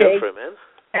 Oh, okay. Go for it, man.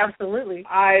 Absolutely.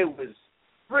 I was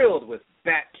thrilled with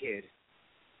Bat-Kid.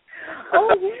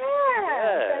 Oh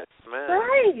yeah, yes, man.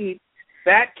 Right.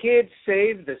 Bat-Kid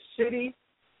saved the city.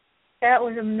 That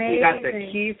was amazing. He got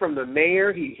the key from the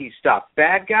mayor. He stopped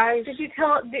bad guys.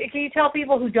 Can you tell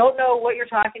people who don't know what you're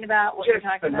talking about? Just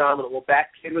phenomenal. Well,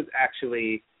 Bat-Kid was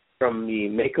actually from the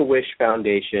Make-A-Wish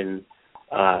Foundation.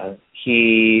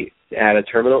 He had a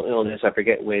terminal illness, I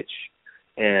forget which,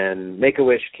 and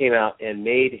Make-A-Wish came out and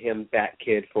made him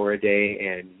Bat-Kid for a day,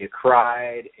 and you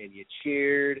cried and you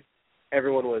cheered.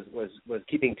 Everyone was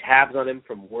keeping tabs on him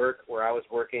from work where I was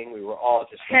working. We were all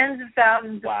just tens of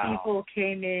thousands of people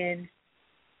came in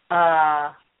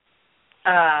to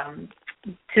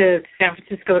San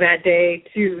Francisco that day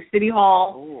to City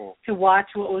Hall to watch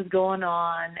what was going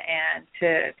on and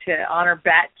to honor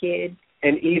Bat-Kid.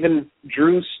 And even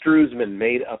Drew Struzman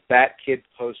made a Bat-Kid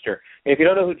poster. And if you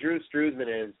don't know who Drew Struzman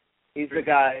is, he's the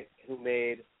guy who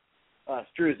made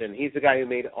Struzan. He's the guy who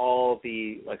made all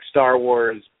the Star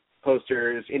Wars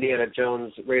posters, Indiana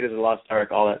Jones, Raiders of the Lost Ark,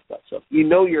 all that stuff. So you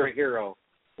know you're a hero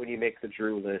when you make the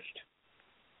Drew list.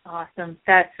 Awesome.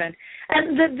 That's fun.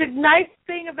 And the nice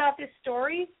thing about this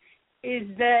story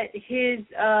is that he's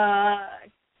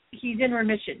in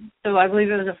remission. So I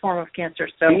believe it was a form of cancer.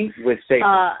 So he was safe.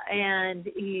 And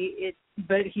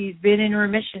but he's been in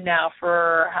remission now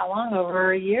for how long?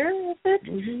 Over a year, is it?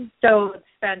 Mm-hmm. So it's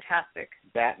fantastic.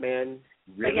 Batman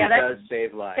really does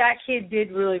save lives. That kid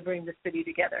did really bring the city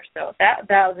together. So that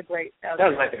was a great. That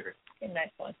was my favorite. A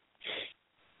nice one.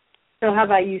 So how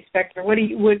about you, Spectre? What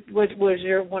was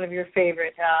one of your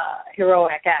favorite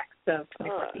heroic acts of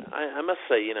 2014? I must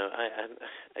say,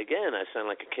 I sound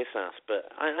like a kiss ass, but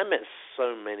I met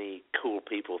so many cool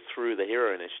people through the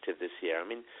Hero Initiative this year. I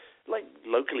mean, like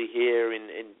locally here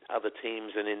in other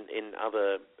teams and in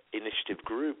other initiative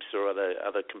groups or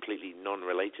other completely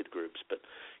non-related groups, but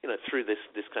through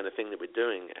this kind of thing that we're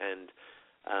doing, and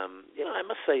I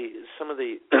must say some of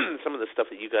the stuff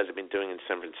that you guys have been doing in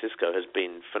San Francisco has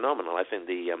been phenomenal. I think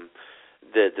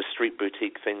the street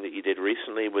boutique thing that you did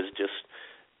recently was just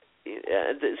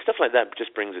stuff like that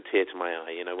just brings a tear to my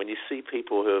eye. When you see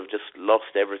people who have just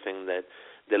lost everything, that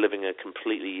they're living a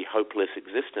completely hopeless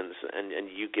existence,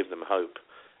 and you give them hope.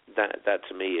 That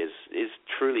to me is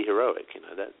truly heroic.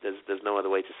 That there's no other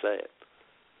way to say it.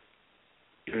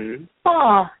 Mm-hmm.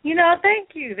 Oh, thank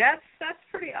you. That's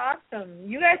pretty awesome.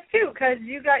 You guys too, because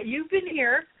you've been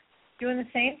here doing the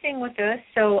same thing with us.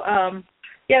 So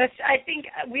I think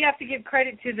we have to give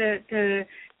credit to the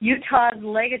Utah's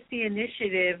Legacy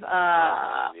Initiative.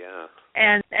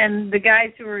 And the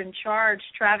guys who are in charge,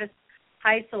 Travis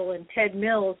Heisel and Ted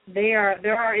Mills, they're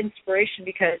our inspiration,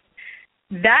 because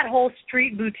that whole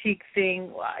street boutique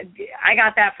thing, I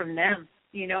got that from them,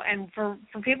 you know. And for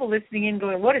people listening in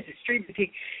going, what is a street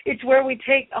boutique? It's where we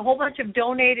take a whole bunch of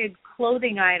donated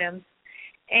clothing items,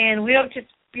 and we don't just,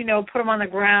 you know, put them on the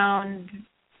ground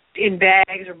in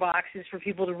bags or boxes for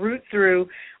people to root through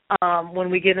when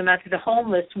we give them out to the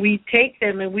homeless. We take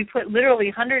them and we put literally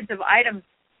hundreds of items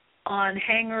on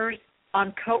hangers,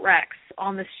 on coat racks,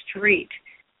 on the street.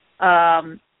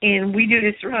 And we do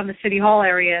this around the City Hall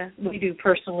area. We do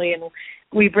personally, and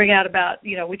we bring out about,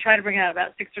 you know, we try to bring out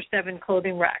about 6 or 7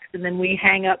 clothing racks, and then we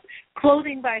hang up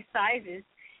clothing by sizes,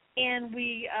 and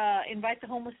we invite the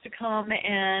homeless to come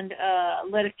and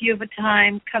let a few of a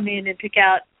time come in and pick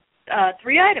out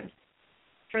 3 items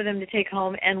for them to take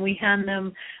home, and we hand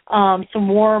them some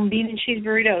warm bean and cheese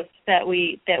burritos that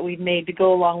we made to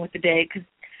go along with the day, because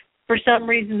for some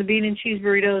reason the bean and cheese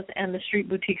burritos and the street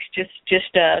boutiques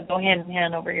just go hand in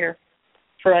hand over here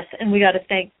for us. And we got to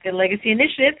thank the Legacy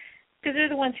Initiative, because they're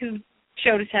the ones who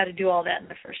showed us how to do all that in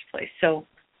the first place. So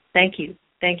thank you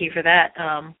for that.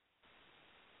 I'm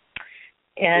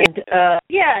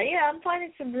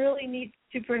finding some really neat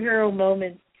superhero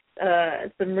moments,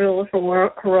 some real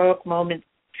heroic moments.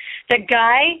 That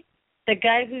guy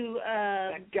who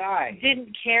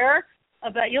didn't care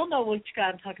about, you'll know which guy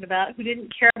I'm talking about, who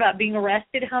didn't care about being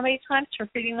arrested how many times for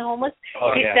feeding the homeless.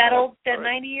 That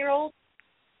 90-year-old.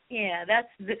 Yeah,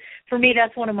 for me,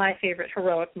 that's one of my favorite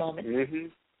heroic moments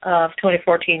of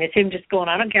 2014. It's him just going,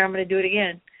 I don't care, I'm going to do it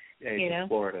again. Yeah, he's in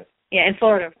Florida. Yeah, in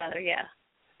Florida, rather, yeah.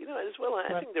 You know, as well, I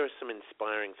think there are some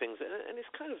inspiring things, and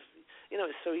it's kind of, you know,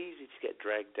 it's so easy to get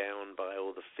dragged down by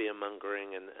all the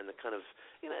fear-mongering and the kind of,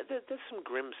 you know, there's some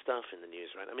grim stuff in the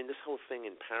news, right? I mean, this whole thing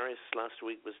in Paris last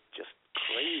week was just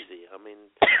crazy. I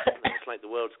mean, it's like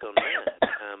the world's gone mad.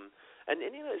 And,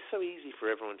 you know, it's so easy for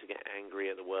everyone to get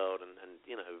angry at the world and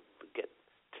you know, get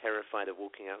terrified of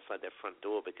walking outside their front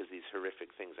door because these horrific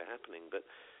things are happening. But,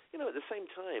 you know, at the same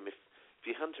time, if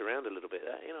you hunt around a little bit,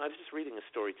 you know, I was just reading a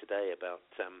story today about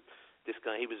this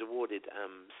guy. He was awarded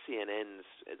CNN's,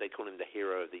 they call him the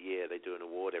Hero of the Year. They do an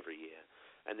award every year.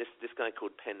 And this guy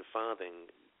called Penn Farthing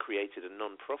created a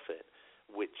non-profit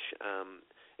which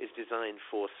is designed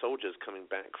for soldiers coming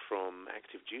back from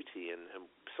active duty and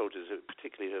soldiers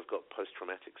particularly who have got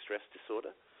post-traumatic stress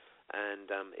disorder. And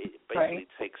it basically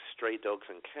takes stray dogs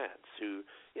and cats who,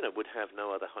 you know, would have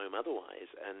no other home otherwise,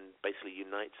 and basically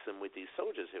unites them with these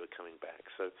soldiers who are coming back.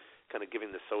 So kind of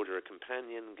giving the soldier a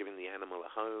companion, giving the animal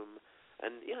a home.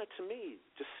 And, you know, to me,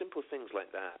 just simple things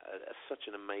like that are such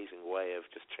an amazing way of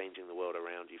just changing the world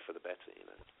around you for the better, you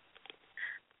know.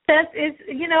 That is,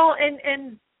 you know,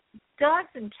 and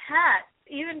dogs and cats,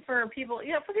 even for people,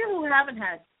 you know, for people who haven't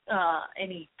had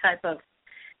any type of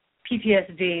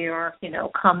PTSD or, you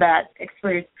know, combat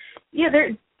experience, yeah,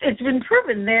 it's been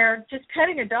proven there. Just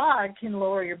petting a dog can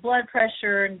lower your blood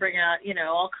pressure and bring out, you know,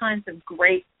 all kinds of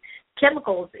great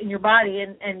chemicals in your body.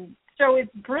 And so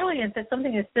it's brilliant that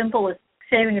something as simple as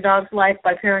saving a dog's life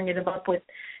by pairing it up with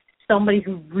somebody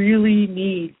who really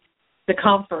needs the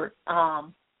comfort.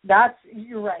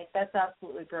 You're right. That's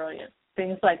absolutely brilliant.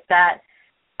 Things like that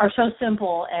are so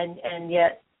simple, and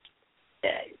yet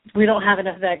we don't have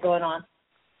enough of that going on.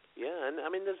 Yeah, and I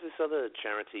mean, there's this other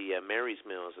charity, Mary's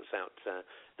Meals, that's out.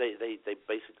 They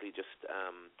basically just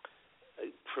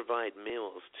provide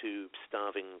meals to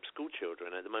starving school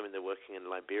children. At the moment, they're working in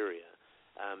Liberia.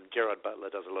 Gerard Butler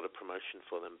does a lot of promotion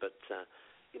for them. But,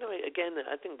 you know, again,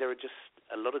 I think there are just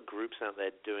a lot of groups out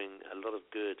there doing a lot of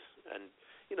good, and,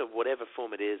 you know, whatever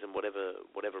form it is and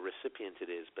whatever recipient it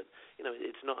is. But, you know,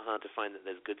 it's not hard to find that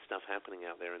there's good stuff happening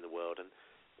out there in the world. And,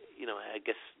 you know, I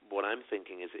guess what I'm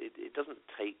thinking is it doesn't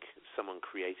take someone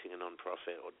creating a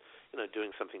non-profit or, you know,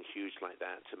 doing something huge like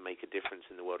that to make a difference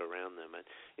in the world around them. And,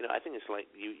 you know, I think it's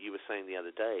like you were saying the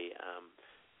other day,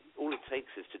 all it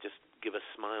takes is to just give a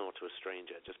smile to a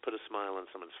stranger, just put a smile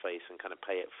on someone's face and kind of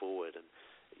pay it forward. And,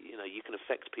 you know, you can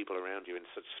affect people around you in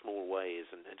such small ways,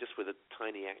 and just with a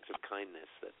tiny act of kindness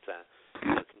that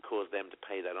you know, can cause them to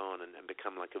pay that on and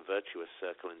become like a virtuous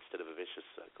circle instead of a vicious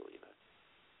circle, you know.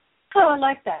 Oh, I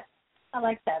like that.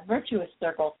 Virtuous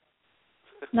circle.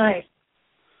 Nice.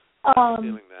 I'm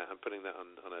feeling that. I'm putting that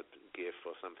on a GIF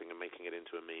or something and making it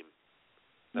into a meme.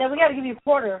 Now we got to give you a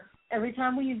quarter. Every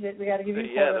time we use it, we got to give you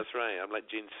a quarter. Yeah, that's right. I'm like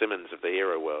Gene Simmons of the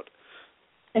hero world.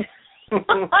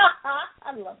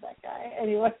 I love that guy.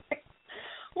 Anyway.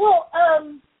 Well,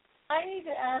 I need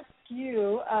to ask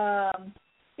you,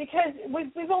 because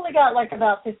we've only got like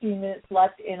about 15 minutes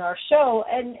left in our show,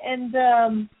 and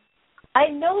I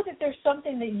know that there's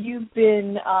something that you've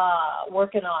been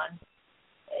working on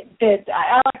that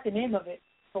I like the name of it.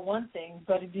 for one thing,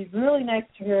 but it'd be really nice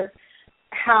to hear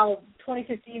how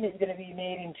 2015 is going to be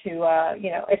made into,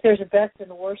 if there's a best and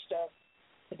the worst of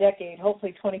the decade,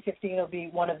 hopefully 2015 will be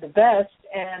one of the best.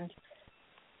 And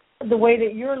the way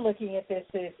that you're looking at this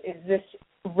is this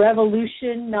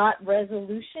revolution, not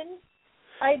resolution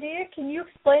idea. Can you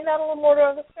explain that a little more to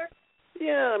our listeners?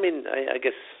 Yeah, I mean, I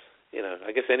guess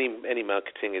any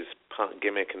marketing is part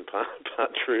gimmick and part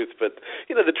truth. But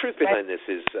the truth behind this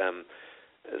is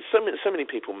so many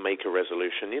people make a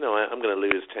resolution. I'm going to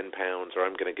lose 10 pounds, or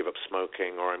I'm going to give up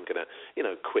smoking, or I'm going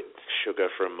to quit sugar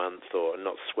for a month, or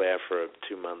not swear for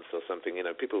 2 months, or something.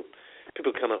 People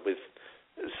come up with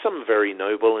some very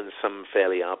noble and some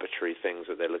fairly arbitrary things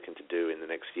that they're looking to do in the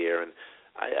next year, and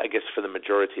I guess for the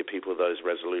majority of people, those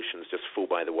resolutions just fall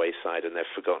by the wayside and they're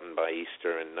forgotten by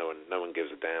Easter, and no one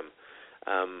gives a damn.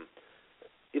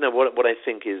 What I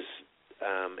think is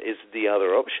the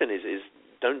other option is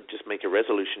don't just make a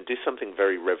resolution. Do something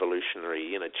very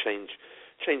revolutionary. Change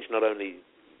not only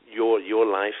your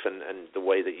life and the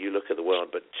way that you look at the world,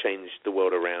 but change the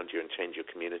world around you and change your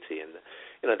community. And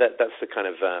that's the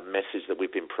kind of message that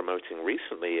we've been promoting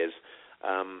recently. Is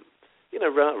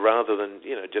rather than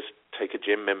just take a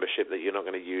gym membership that you're not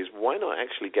going to use, why not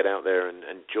actually get out there and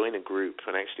join a group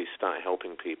and actually start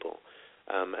helping people?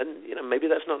 And maybe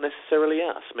that's not necessarily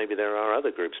us. Maybe there are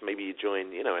other groups. Maybe you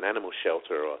join an animal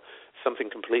shelter or something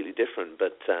completely different.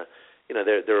 But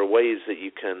there are ways that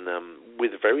you can,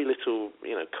 with very little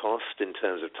cost in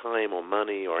terms of time or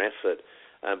money or effort,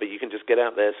 but you can just get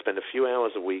out there, spend a few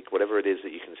hours a week, whatever it is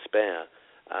that you can spare,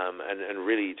 and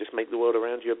really just make the world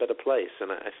around you a better place.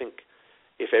 And I think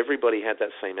if everybody had that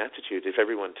same attitude, if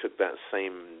everyone took that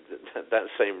same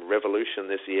revolution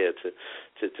this year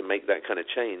to make that kind of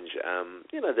change,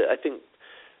 I think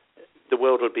the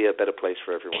world would be a better place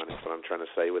for everyone. Is what I'm trying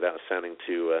to say, without sounding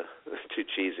too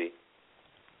cheesy.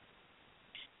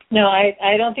 No,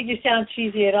 I don't think you sound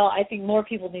cheesy at all. I think more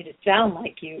people need to sound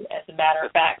like you, as a matter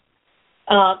of fact.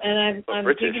 And I'm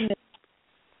thinking that.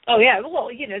 Oh yeah, well,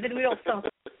 then we all sound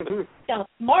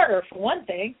smarter for one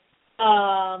thing.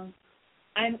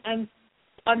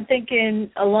 I'm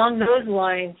thinking along those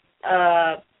lines.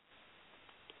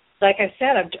 Like I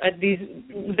said,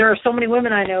 there are so many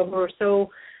women I know who are so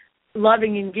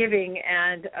loving and giving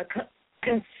and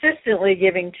consistently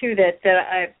giving too. That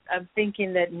I'm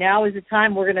thinking that now is the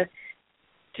time we're going to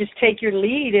just take your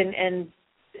lead and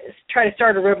try to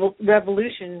start a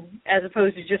revolution as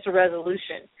opposed to just a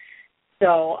resolution.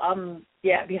 So I'm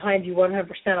behind you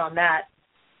 100% on that.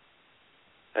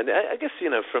 And I guess,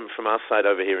 from our side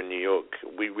over here in New York,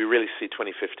 we really see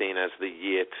 2015 as the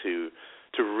year to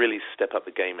really step up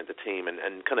the game of the team and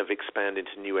kind of expand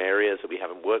into new areas that we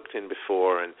haven't worked in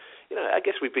before. And, I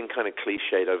guess we've been kind of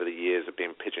cliched over the years of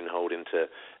being pigeonholed into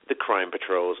the crime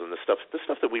patrols and the stuff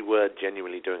that we were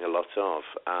genuinely doing a lot of.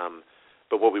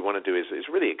 But what we want to do is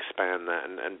really expand that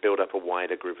and build up a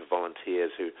wider group of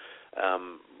volunteers who,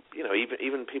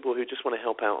 even people who just want to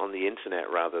help out on the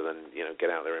internet rather than, get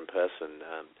out there in person.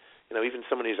 Even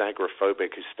someone who's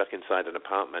agoraphobic, who's stuck inside an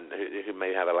apartment, who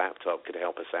may have a laptop, could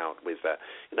help us out with,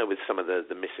 with some of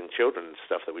the missing children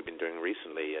stuff that we've been doing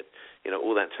recently.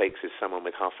 All that takes is someone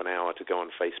with half an hour to go on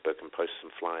Facebook and post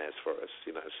some flyers for us.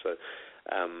 So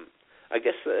I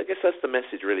guess that's the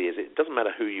message. Really, is it doesn't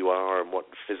matter who you are and what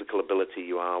physical ability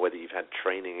you are, whether you've had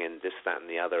training in this, that, and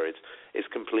the other. It's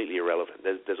completely irrelevant.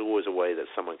 There's always a way that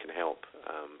someone can help.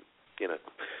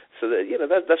 So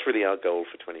that's really our goal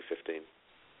for 2015.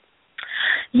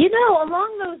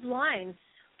 Along those lines,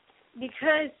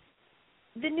 because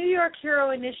the New York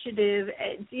Hero Initiative,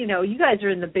 you guys are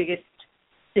in the biggest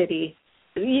city.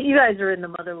 You guys are in the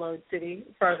motherlode city,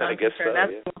 as far as I'm concerned.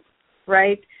 That's cool,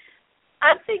 right?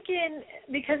 I'm thinking,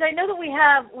 because I know that we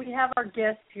have our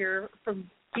guests here from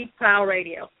GEEK PILE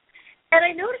Radio, and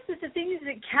I noticed that the things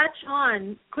that catch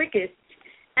on quickest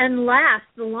and last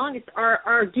the longest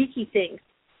are geeky things.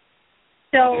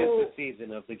 So it is the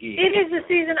season of the geek. It is the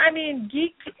season. I mean,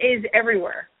 geek is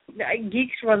everywhere.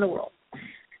 Geeks run the world.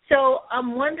 So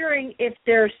I'm wondering if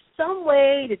there's some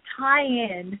way to tie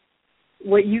in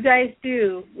what you guys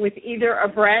do with either a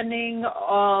branding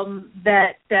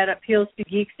that appeals to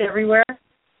geeks everywhere,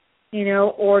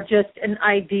 or just an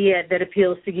idea that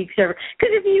appeals to geeks everywhere.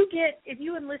 Because if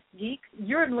you enlist geeks,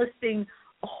 you're enlisting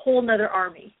a whole nother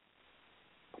army.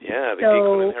 Yeah, the geek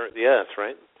will inherit the earth,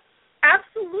 right?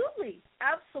 Absolutely.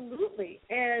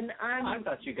 And I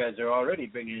thought you guys are already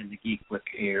bringing in the geek with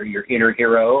your inner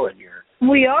hero and your.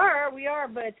 We are,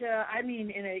 but I mean,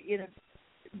 in a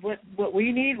what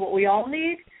we need, what we all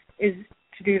need, is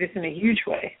to do this in a huge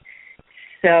way.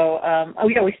 So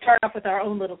we start off with our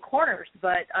own little corners,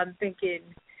 but I'm thinking,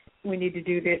 we need to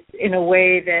do this in a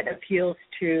way that appeals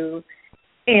to,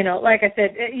 you know, like I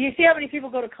said, you see how many people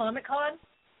go to Comic-Con?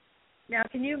 Now,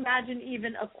 can you imagine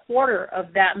even a quarter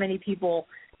of that many people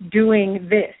doing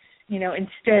this, you know,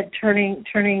 instead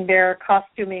turning their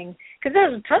costuming, because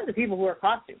there's tons of people who are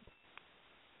costumes.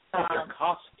 They're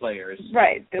cosplayers.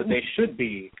 Right. But they should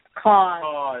be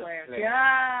cosplayers. Yeah,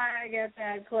 I get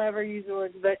that. Clever use of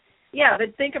words. But, yeah,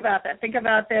 but think about that. Think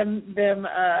about them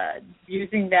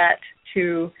using that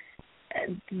to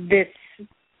this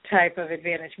type of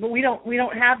advantage. But we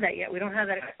don't have that yet. We don't have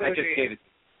that exposure. I just gave it.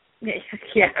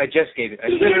 Yeah. I just gave it. I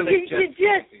literally you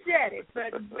just said it,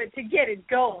 but to get it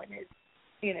going is,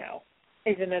 you know,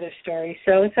 is another story.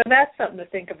 So that's something to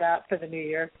think about for the new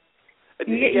year.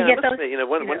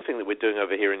 One thing that we're doing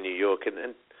over here in New York,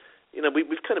 and you know,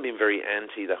 we've kind of been very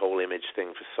anti the whole image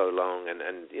thing for so long,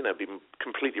 and you know, been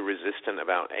completely resistant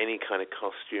about any kind of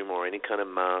costume or any kind of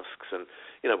masks, and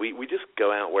you know, we just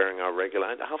go out wearing our regular.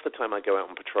 Half the time I go out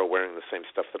on patrol wearing the same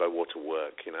stuff that I wore to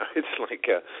work. You know, it's like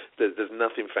there's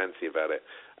nothing fancy about it.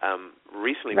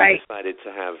 Recently, we decided to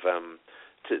have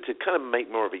to kind of make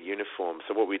more of a uniform.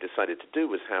 So what we decided to do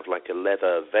was have like a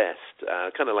leather vest,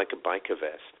 kind of like a biker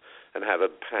vest, and have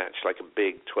a patch, like a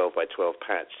big 12 by 12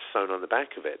 patch sewn on the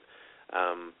back of it.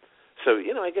 So,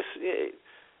 you know, I guess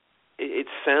it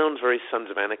sounds very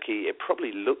Sons of Anarchy. It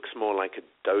probably looks more like a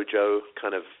dojo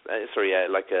kind of,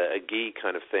 like a gi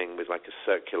kind of thing with like a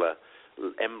circular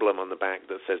emblem on the back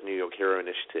that says New York Hero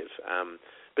Initiative.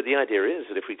 But the idea is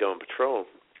that if we go on patrol,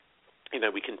 you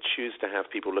know, we can choose to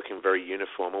have people looking very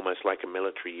uniform, almost like a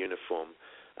military uniform.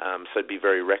 So it'd be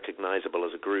very recognizable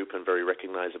as a group and very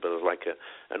recognizable as like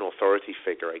an authority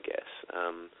figure, I guess.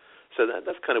 So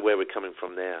that's kind of where we're coming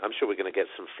from there. I'm sure we're going to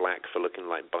get some flack for looking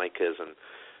like bikers, and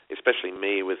especially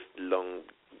me with long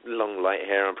light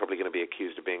hair. I'm probably going to be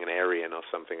accused of being an Aryan or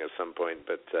something at some point.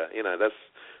 But you know, that's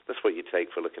what you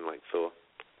take for looking like Thor.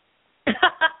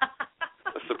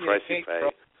 That's the price you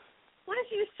pay. Why don't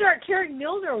you just start carrying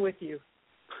Mjolnir with you?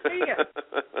 There you go.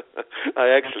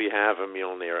 I actually have a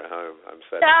Mjolnir at home. I'm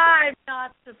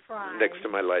not surprised. Next to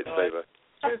my lightsaber.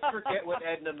 Just forget what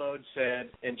Edna Mode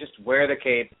said and just wear the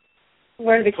cape.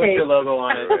 Wear the cape. Put your logo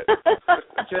on it.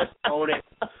 Just own it.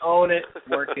 Own it.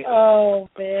 Work it. Oh,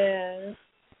 man.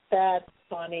 That's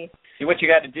funny. See, what you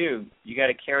got to do, you got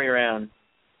to carry around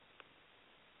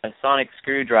a sonic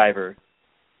screwdriver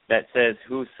that says,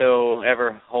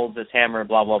 whosoever holds this hammer,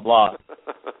 blah, blah, blah.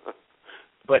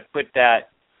 But put that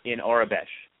in Orabesh.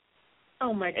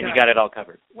 Oh, my God. And you got it all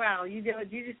covered. Wow, you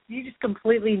just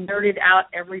completely nerded out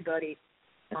everybody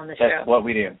on the show. That's what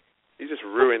we do. You just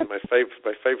ruined my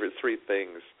favorite three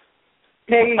things.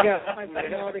 There you go. I put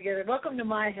it all together. Welcome to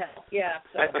my hell. Yeah.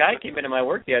 So. A guy came into my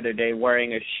work the other day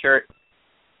wearing a shirt.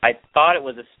 I thought it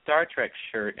was a Star Trek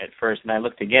shirt at first, and I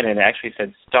looked again, and it actually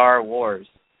said Star Wars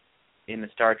in the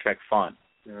Star Trek font.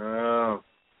 Oh.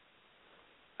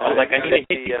 I was like, I need to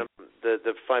hit you.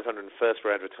 The 501st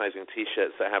were advertising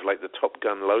T-shirts that have like the Top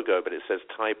Gun logo, but it says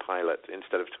TIE Pilot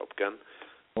instead of Top Gun.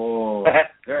 Oh,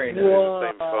 very nice. The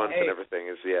same font and everything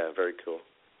is, very cool.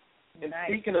 And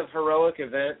speaking of heroic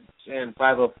events and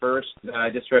 501st, I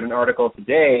just read an article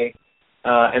today,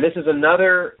 and this is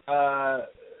another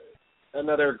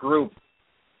group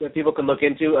that people can look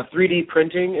into. 3D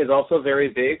printing is also very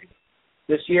big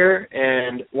this year,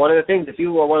 and one of the things, if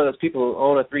you are one of those people who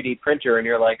own a 3D printer and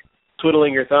you're like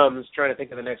twiddling your thumbs trying to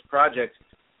think of the next project,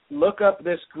 look up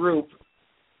this group.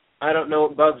 I don't know,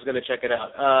 Bug's going to check it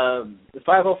out. The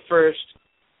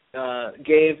 501st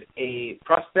gave a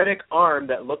prosthetic arm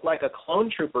that looked like a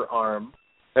clone trooper arm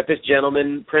that this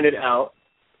gentleman printed out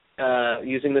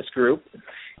using this group,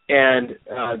 and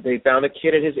they found a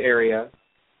kid in his area.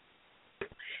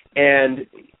 And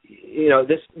you know,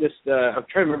 this I'm trying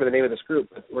to remember the name of this group,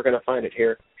 but we're going to find it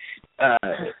here.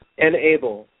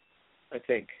 Enable, I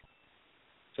think.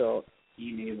 So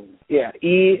Enable. Yeah,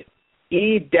 E-Nable.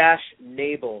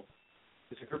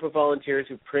 It's a group of volunteers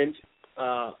who print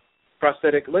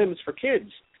prosthetic limbs for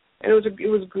kids, and it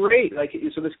was great. Like,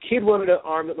 so this kid wanted an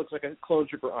arm that looks like a clone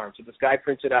trooper arm, so this guy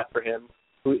prints it out for him,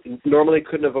 who normally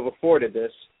couldn't have afforded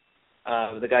this.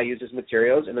 The guy used his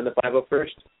materials, and then the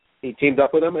 501st, he teamed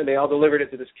up with him, and they all delivered it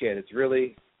to this kid. It's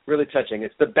really, really touching.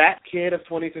 It's the Bat Kid of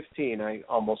 2015, I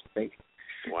almost think.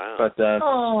 Wow. But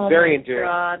very endearing.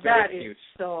 God, very that cute. is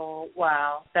so,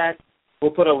 wow. That's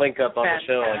We'll put a link up on fantastic.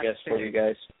 the show, I guess, for you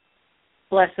guys.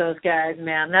 Bless those guys,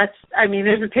 man.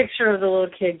 There's a picture of the little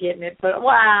kid getting it, but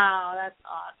wow, that's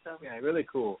awesome. Yeah, really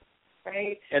cool.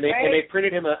 Right? And they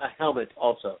printed him a helmet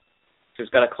also. So he's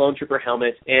got a clone trooper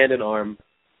helmet and an arm.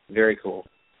 Very cool.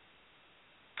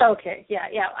 Okay, yeah.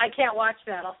 I can't watch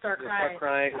that. I'll start crying.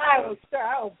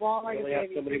 I will bawl like a baby. Have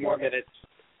so many more minutes.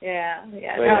 Yeah.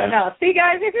 No. See,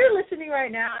 guys, if you're listening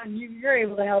right now and you're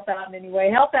able to help out in any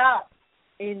way, help out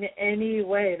in any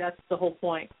way. That's the whole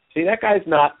point. See, that guy's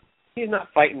he's not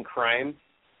fighting crime.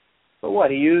 But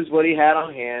what? He used what he had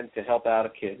on hand to help out a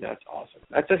kid. That's awesome.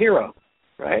 That's a hero,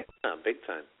 right? Big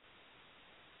time.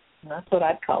 That's what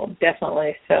I'd call him,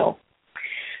 definitely. So,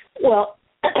 well,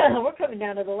 we're coming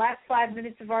down to the last 5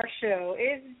 minutes of our show.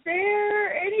 Is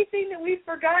there anything that we've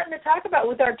forgotten to talk about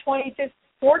with our 14th,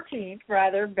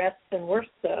 best and worst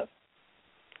stuff?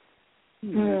 I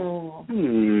know.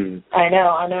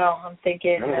 I'm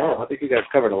thinking. I don't know. I think you guys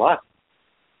covered a lot.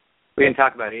 We didn't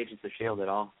talk about Agents of S.H.I.E.L.D. at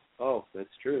all. Oh,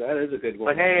 that's true. That is a good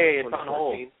one. But hey, it's on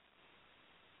hold.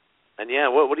 And yeah,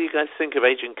 what do you guys think of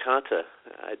Agent Carter?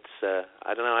 It's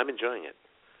I don't know. I'm enjoying it.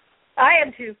 I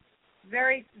am too.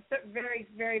 Very, very,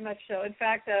 very much so. In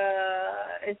fact,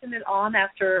 isn't it on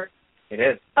after? It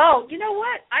is. Oh, you know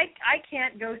what? I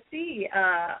can't go see.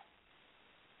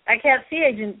 I can't see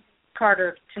Agent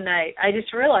Carter tonight. I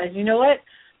just realized. You know what?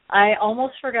 I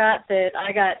almost forgot that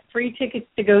I got free tickets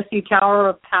to go see Tower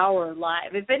of Power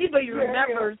live. If anybody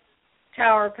remembers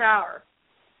Tower of Power.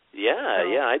 Yeah,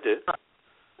 I do.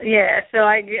 Yeah, so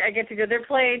I get to go. They're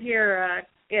playing here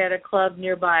at a club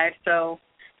nearby, so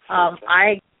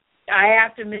I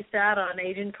have to miss out on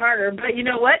Agent Carter. But you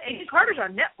know what? Agent Carter's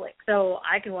on Netflix, so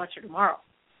I can watch it tomorrow.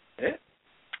 Yeah.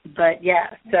 But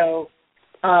yeah, so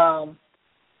the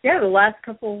last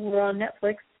couple were on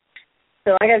Netflix,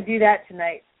 so I got to do that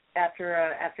tonight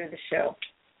after the show.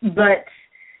 But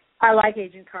I like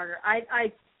Agent Carter.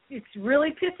 It's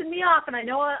really pissing me off, and I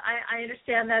know I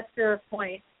understand that's their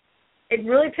point. It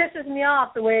really pisses me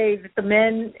off the way that the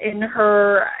men in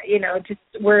her, just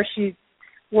where she's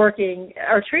working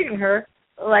are treating her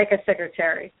like a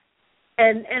secretary.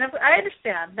 And I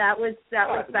understand that was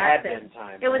back then.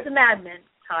 Time, it was a Mad Men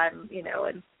time,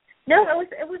 and no,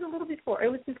 it was a little before. It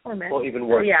was before Men. Well, even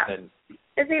worse. Yeah, then.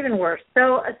 It's even worse.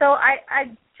 So I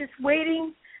just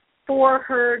waiting for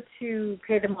her to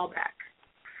pay them all back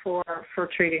for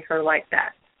treating her like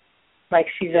that, like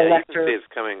she's a lesser. You can see it's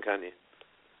coming, can't you?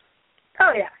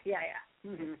 Oh yeah.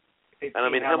 Mm-hmm. And I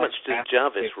mean, how much does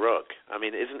Jarvis rock? I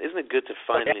mean, isn't it good to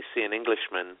finally see an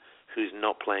Englishman who's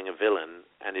not playing a villain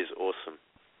and is awesome?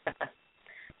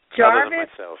 Jarvis. Other than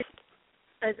myself.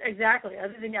 Exactly.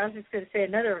 Other than I was just going to say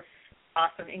another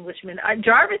awesome Englishman.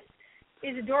 Jarvis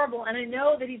is adorable, and I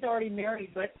know that he's already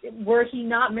married. But were he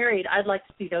not married, I'd like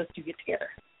to see those two get together.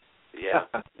 Yeah.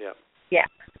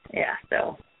 Yeah.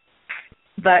 So,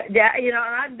 but yeah,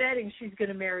 I'm betting she's going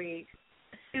to marry.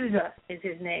 Sousa is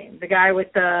his name. The guy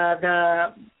with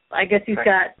the I guess he's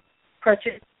got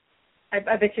crutches. I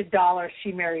bet you $1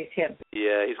 she marries him.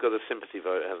 Yeah, he's got a sympathy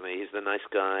vote, hasn't he? He's the nice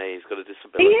guy. He's got a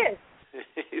disability. He is.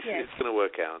 It's going to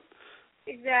work out.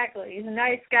 Exactly. He's a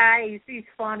nice guy. He's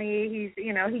funny.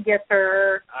 He gets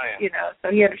her. Oh, yeah. So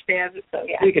he understands it. So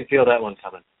yeah. We can feel that one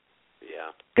coming.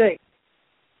 Yeah. Good.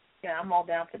 Yeah, I'm all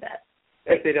down for that.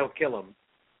 If they don't kill him.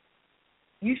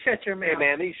 You shut your mouth. Hey,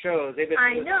 man, these shows, they've been...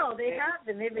 I know, they have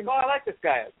been. They've been... Oh, I like this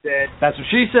guy. Dead. That's what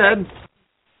she said.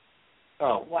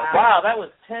 Oh, wow, that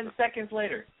was 10 seconds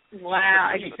later.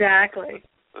 Wow, exactly.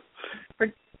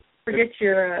 Forget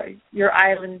your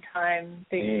island time,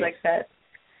 things like that.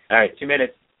 All right, 2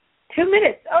 minutes. 2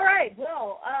 minutes. All right.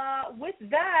 Well, with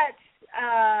that,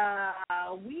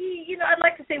 I'd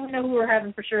like to say we know who we're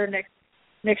having for sure next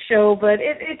show, but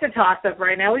it's a toss-up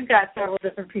right now. We've got several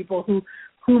different people who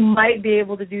might be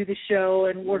able to do the show,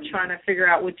 and we're trying to figure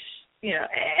out which,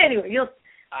 anyway,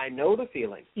 I know the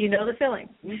feeling. You know the feeling.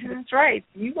 Mm-hmm. That's right.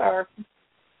 You are.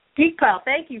 Geek Pile,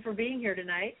 thank you for being here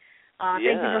tonight. Thank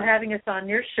you for having us on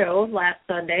your show last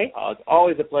Sunday. It's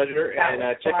always a pleasure.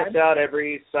 And check us out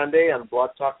every Sunday on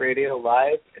Blog Talk Radio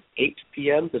Live at 8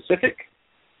 p.m. Pacific.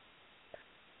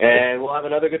 And we'll have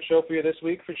another good show for you this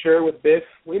week for sure with Biff.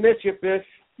 We miss you, Biff.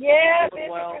 Yeah, Biff, if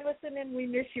you're listening, we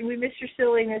miss you. We miss your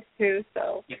silliness, too.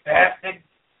 So. You bastard.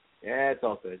 Yeah, it's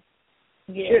all good.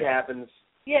 Yeah. Shit happens.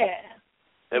 Yeah.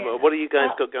 What do you guys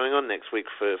got going on next week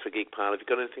for Geek Pile? Have you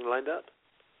got anything lined up?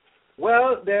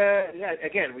 Well,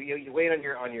 again, you wait on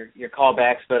your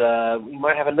callbacks, but we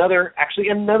might have another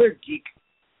geek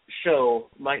show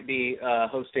might be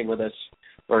hosting with us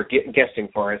or guesting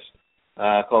for us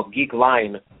called Geek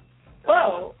Line.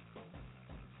 Oh.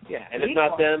 Yeah, and it's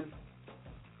not them.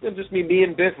 It's just me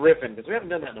and Biff riffing because we haven't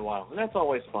done that in a while, and that's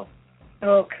always fun.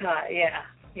 Oh God,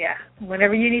 yeah.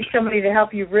 Whenever you need somebody to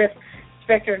help you riff,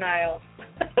 Spectre and I'll.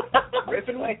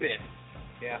 Riffing with Biff.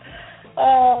 Yeah.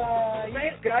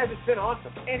 Thanks, guys. It's been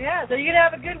awesome. It has. Are you going to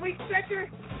have a good week, Spectre?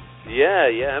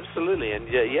 Yeah, absolutely. And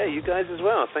yeah, you guys as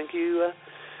well. Thank you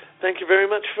very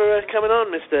much for coming on,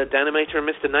 Mr. Danimator and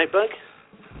Mr. Nightbug.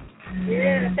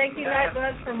 Yeah, thank you,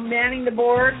 Nightbug, for manning the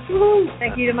board. Woo-hoo.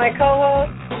 Thank you to my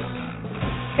co-host.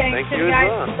 Thanks to the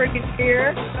guys for freaking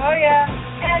here. Oh, yeah.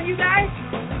 And you guys,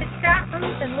 the chat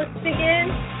rooms and listening in,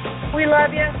 we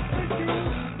love you.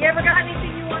 You ever got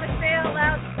anything you want to say out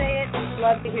loud, say it.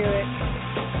 Love to hear it.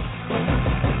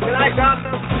 Good night,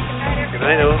 Gotham. Good night, everybody. Good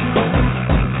night, all.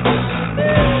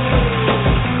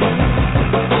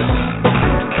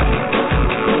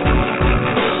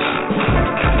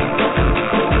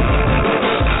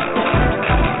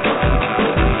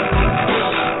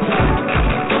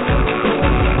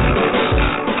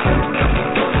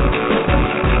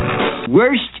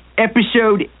 Worst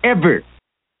episode ever.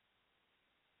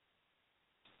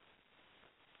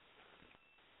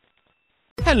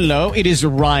 Hello, it is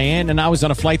Ryan, and I was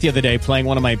on a flight the other day playing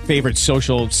one of my favorite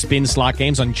social spin slot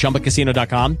games on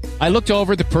ChumbaCasino.com. I looked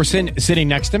over at the person sitting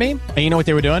next to me, and you know what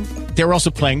they were doing? They were also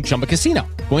playing Chumba Casino.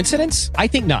 Coincidence? I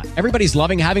think not. Everybody's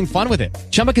loving having fun with it.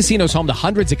 Chumba Casino is home to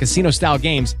hundreds of casino-style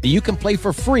games that you can play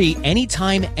for free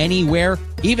anytime, anywhere,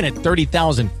 even at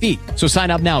 30,000 feet. So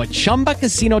sign up now at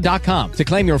ChumbaCasino.com to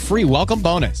claim your free welcome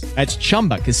bonus. That's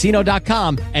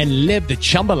ChumbaCasino.com and live the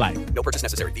Chumba life. No purchase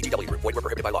necessary. VGW. Void where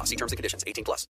prohibited by law. See terms and conditions. 18+.